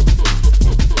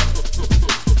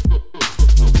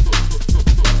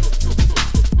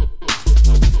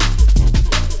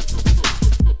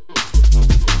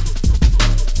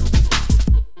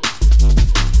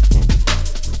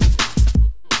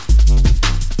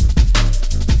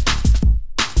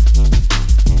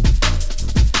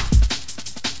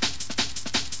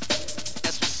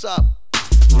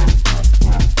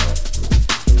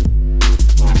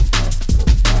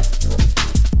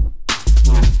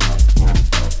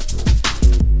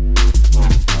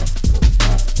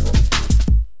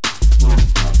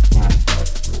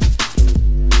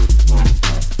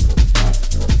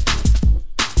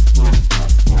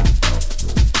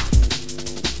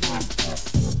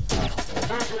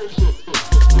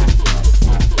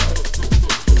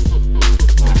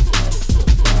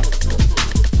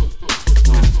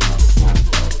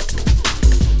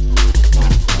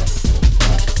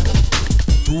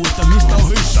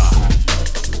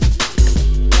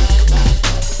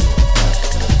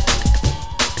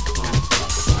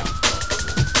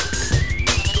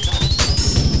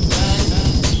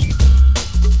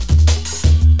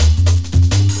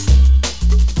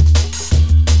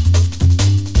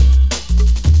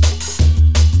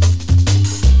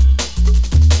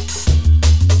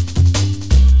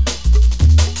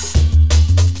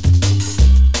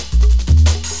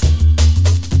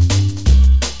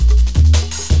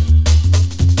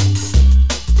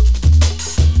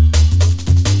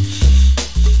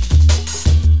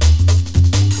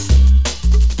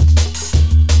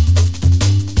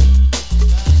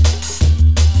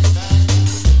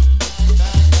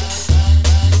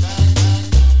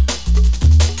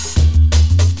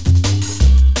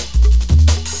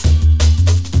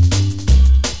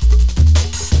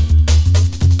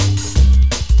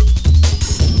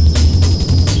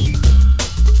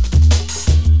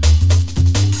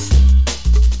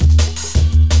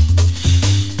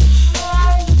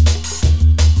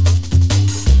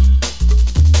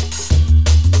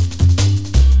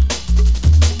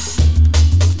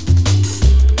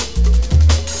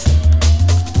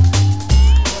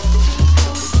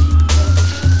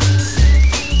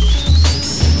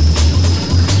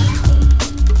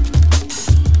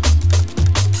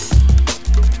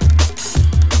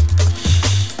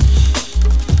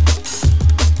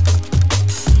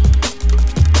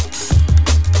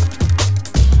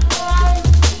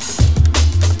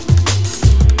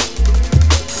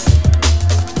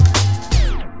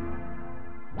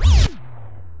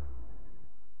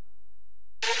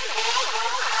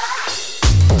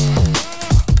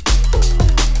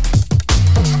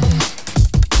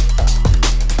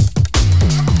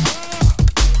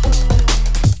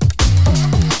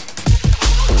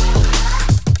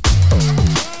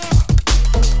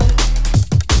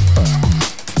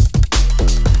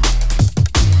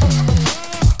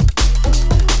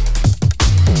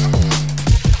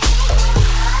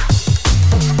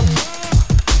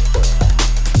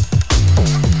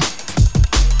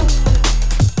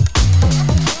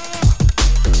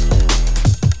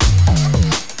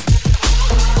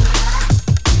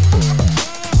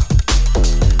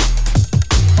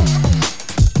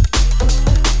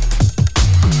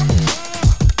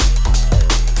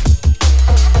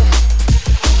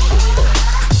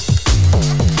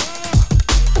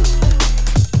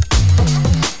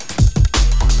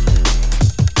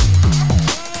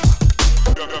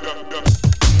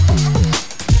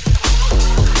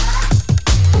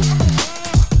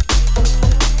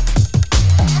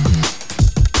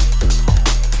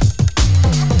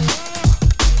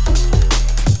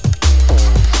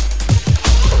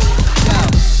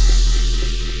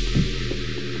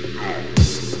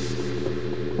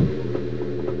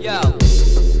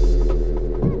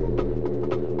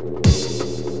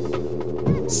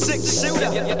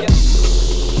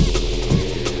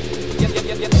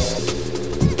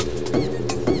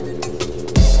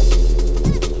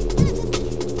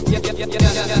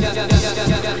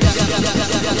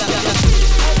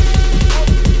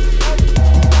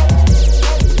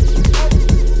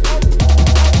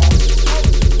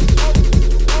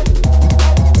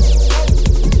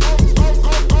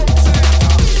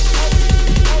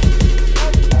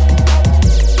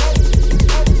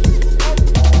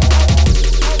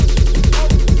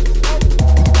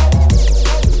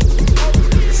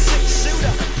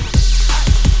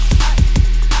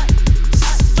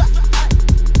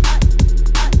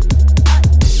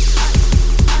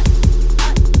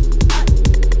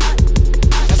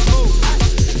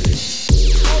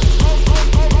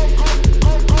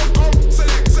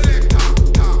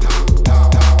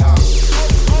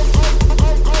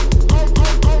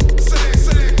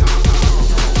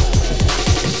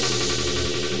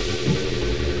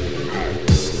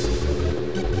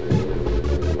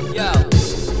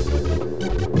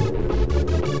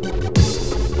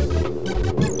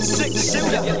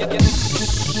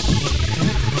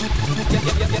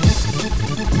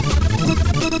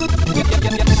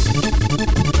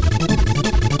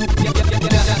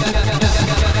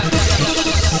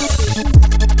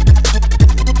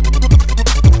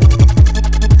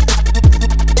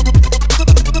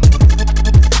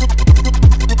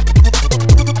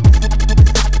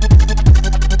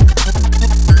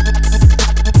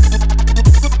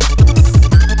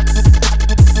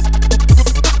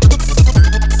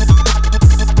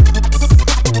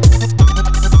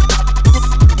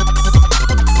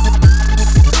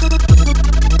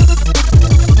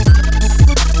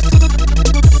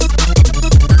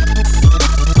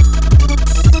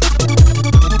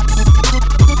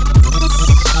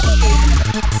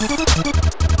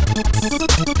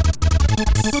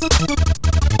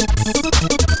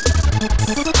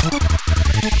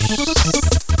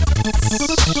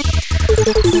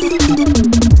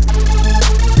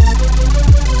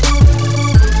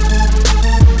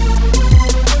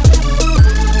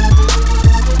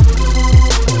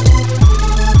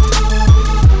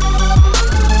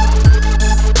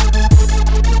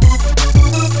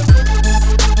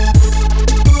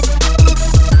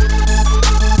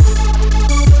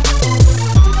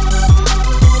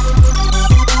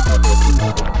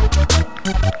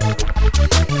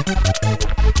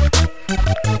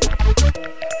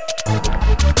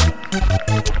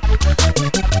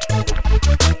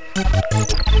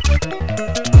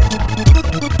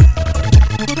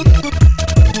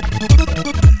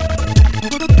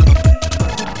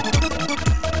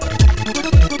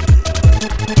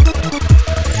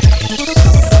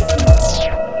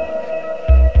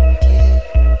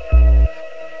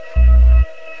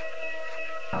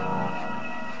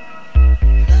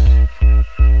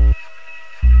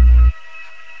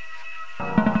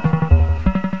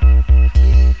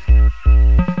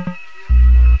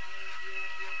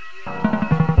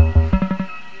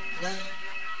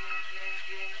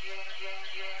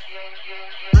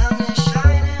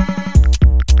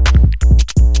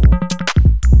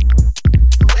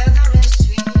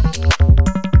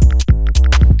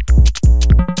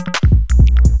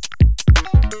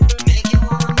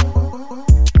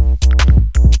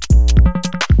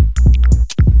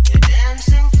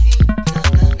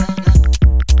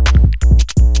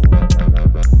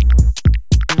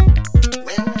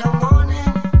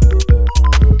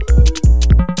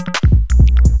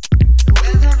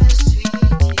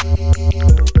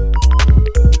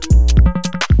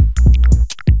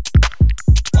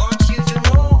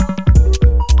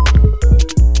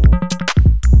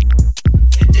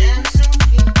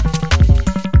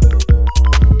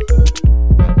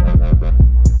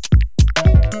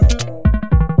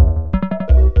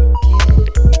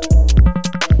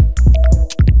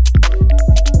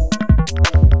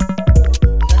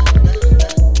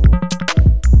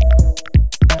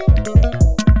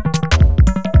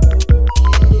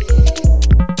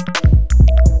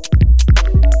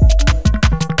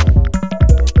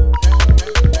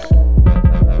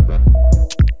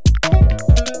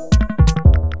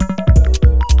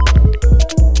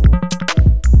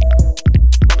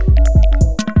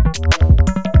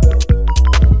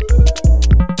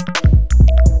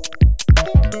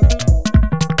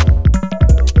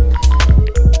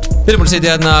 Við erum búin að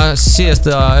sitja hérna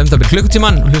síðasta það byrja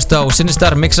klukkutíman og hlusta á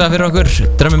Sinistar mixa fyrir okkur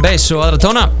drum and bass og aðra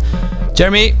tóna.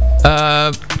 Jeremy,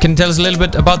 can you tell us a little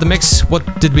bit about the mix? What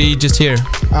did we just hear?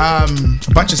 A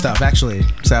bunch of stuff actually.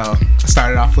 So I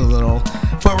started off with a little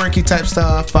footworky type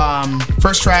stuff.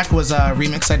 First track was a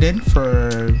remix I did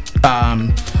for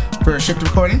Shift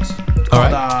Recordings.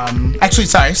 Called, right. Actually,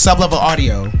 sorry, Sublevel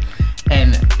Audio.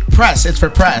 And Press, it's for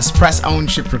Press. Press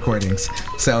owns Ship Recordings.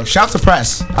 So shout to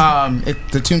Press.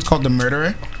 The tune's called The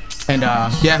Murderer. And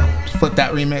flip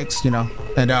that remix, you know.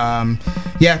 And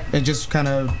it just kind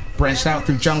of branched out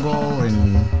through jungle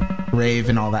and rave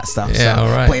and all that stuff. Yeah, so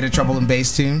alright. Played a Trouble and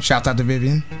Bass tune. Shout out to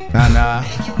Vivian. And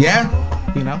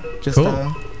you know, just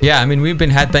cool. Yeah, I mean, we've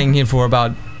been headbanging here for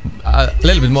about a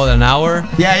little bit more than an hour.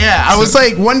 Yeah. I was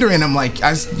like wondering. I'm like,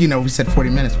 we said 40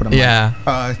 minutes, but I'm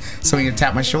like, so you can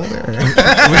tap my shoulder.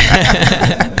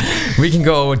 We can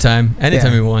go overtime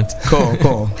anytime we want.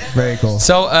 Cool. Very cool.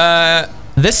 So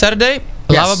this Saturday,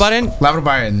 Yes. Lava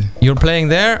Barin. You're playing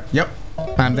there. Yep,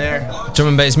 I'm there. Drum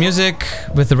and bass music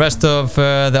with the rest of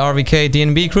the RVK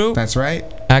DNB crew. That's right.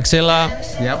 Axilla.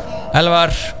 Yep.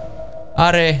 Elvar.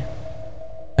 Are.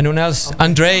 Anyone else?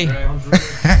 Andre.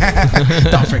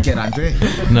 Don't forget Andre.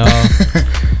 No.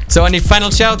 So any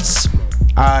final shouts?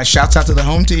 Shouts out to the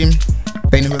home team.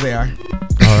 They know who they are.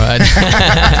 Alright.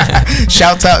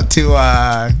 Shouts out to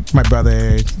my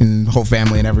brother and whole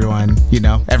family and everyone. You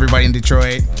know, everybody in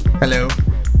Detroit. Hello.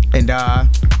 And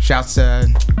shouts to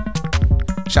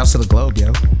the globe,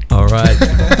 yo. Alright.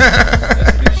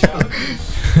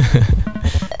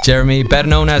 Jeremy, better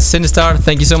known as Sinistar,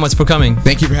 thank you so much for coming.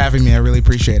 Thank you for having me. I really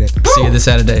appreciate it. See you this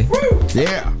Saturday.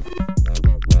 Yeah.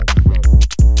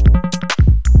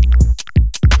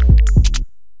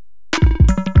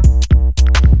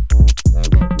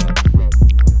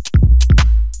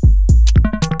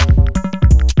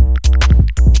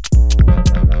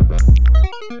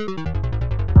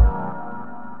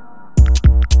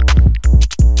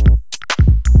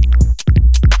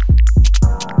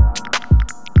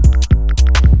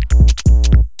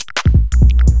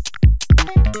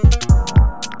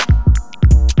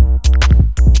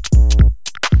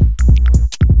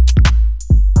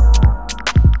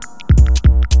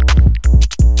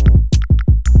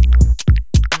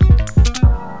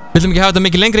 Við viljum ekki hafa þetta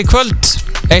mikið lengri í kvöld.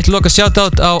 Eitt loka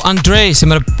shoutout á Andre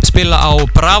sem að spila á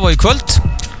Bravo í kvöld.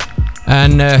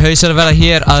 En hausar að vera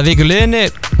hér að viku liðinni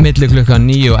milli klukkan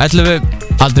 9 og 11.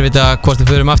 Aldrei vita hvort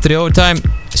við förum aftur í overtime.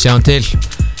 Sjáum til.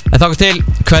 En þakka til,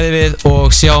 kveðið við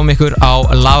og sjáum ykkur á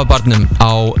Lavabarnum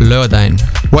á laugardaginn.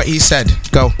 What he said.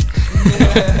 Go.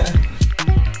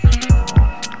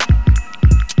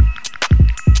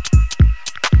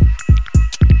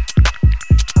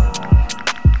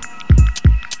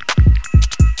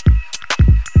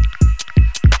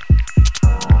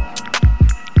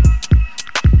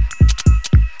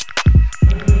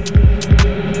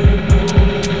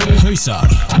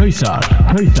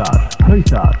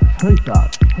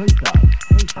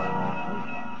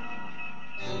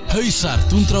 Hausar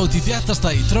dundra út í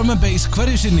þéttasta í drum and bass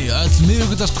hverju sinni öll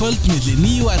miðvikudagskvöld milli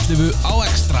 9 og 11 á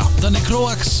Extra. Danni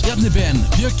Kroax, Bjarni Ben,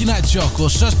 Bjöggi Nightshock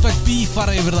og Suspect B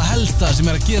fara yfir það helsta sem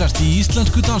að gerast í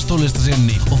íslensku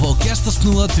danstónlistasinni og fá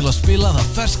gestasnúða til að spila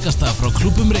það ferskasta frá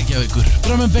klúbbum Reykjavíkur.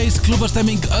 Drum and bass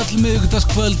klúbbastemming öll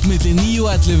miðvikudagskvöld milli 9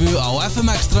 og 11 á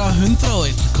FM Extra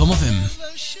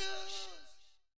 101,5.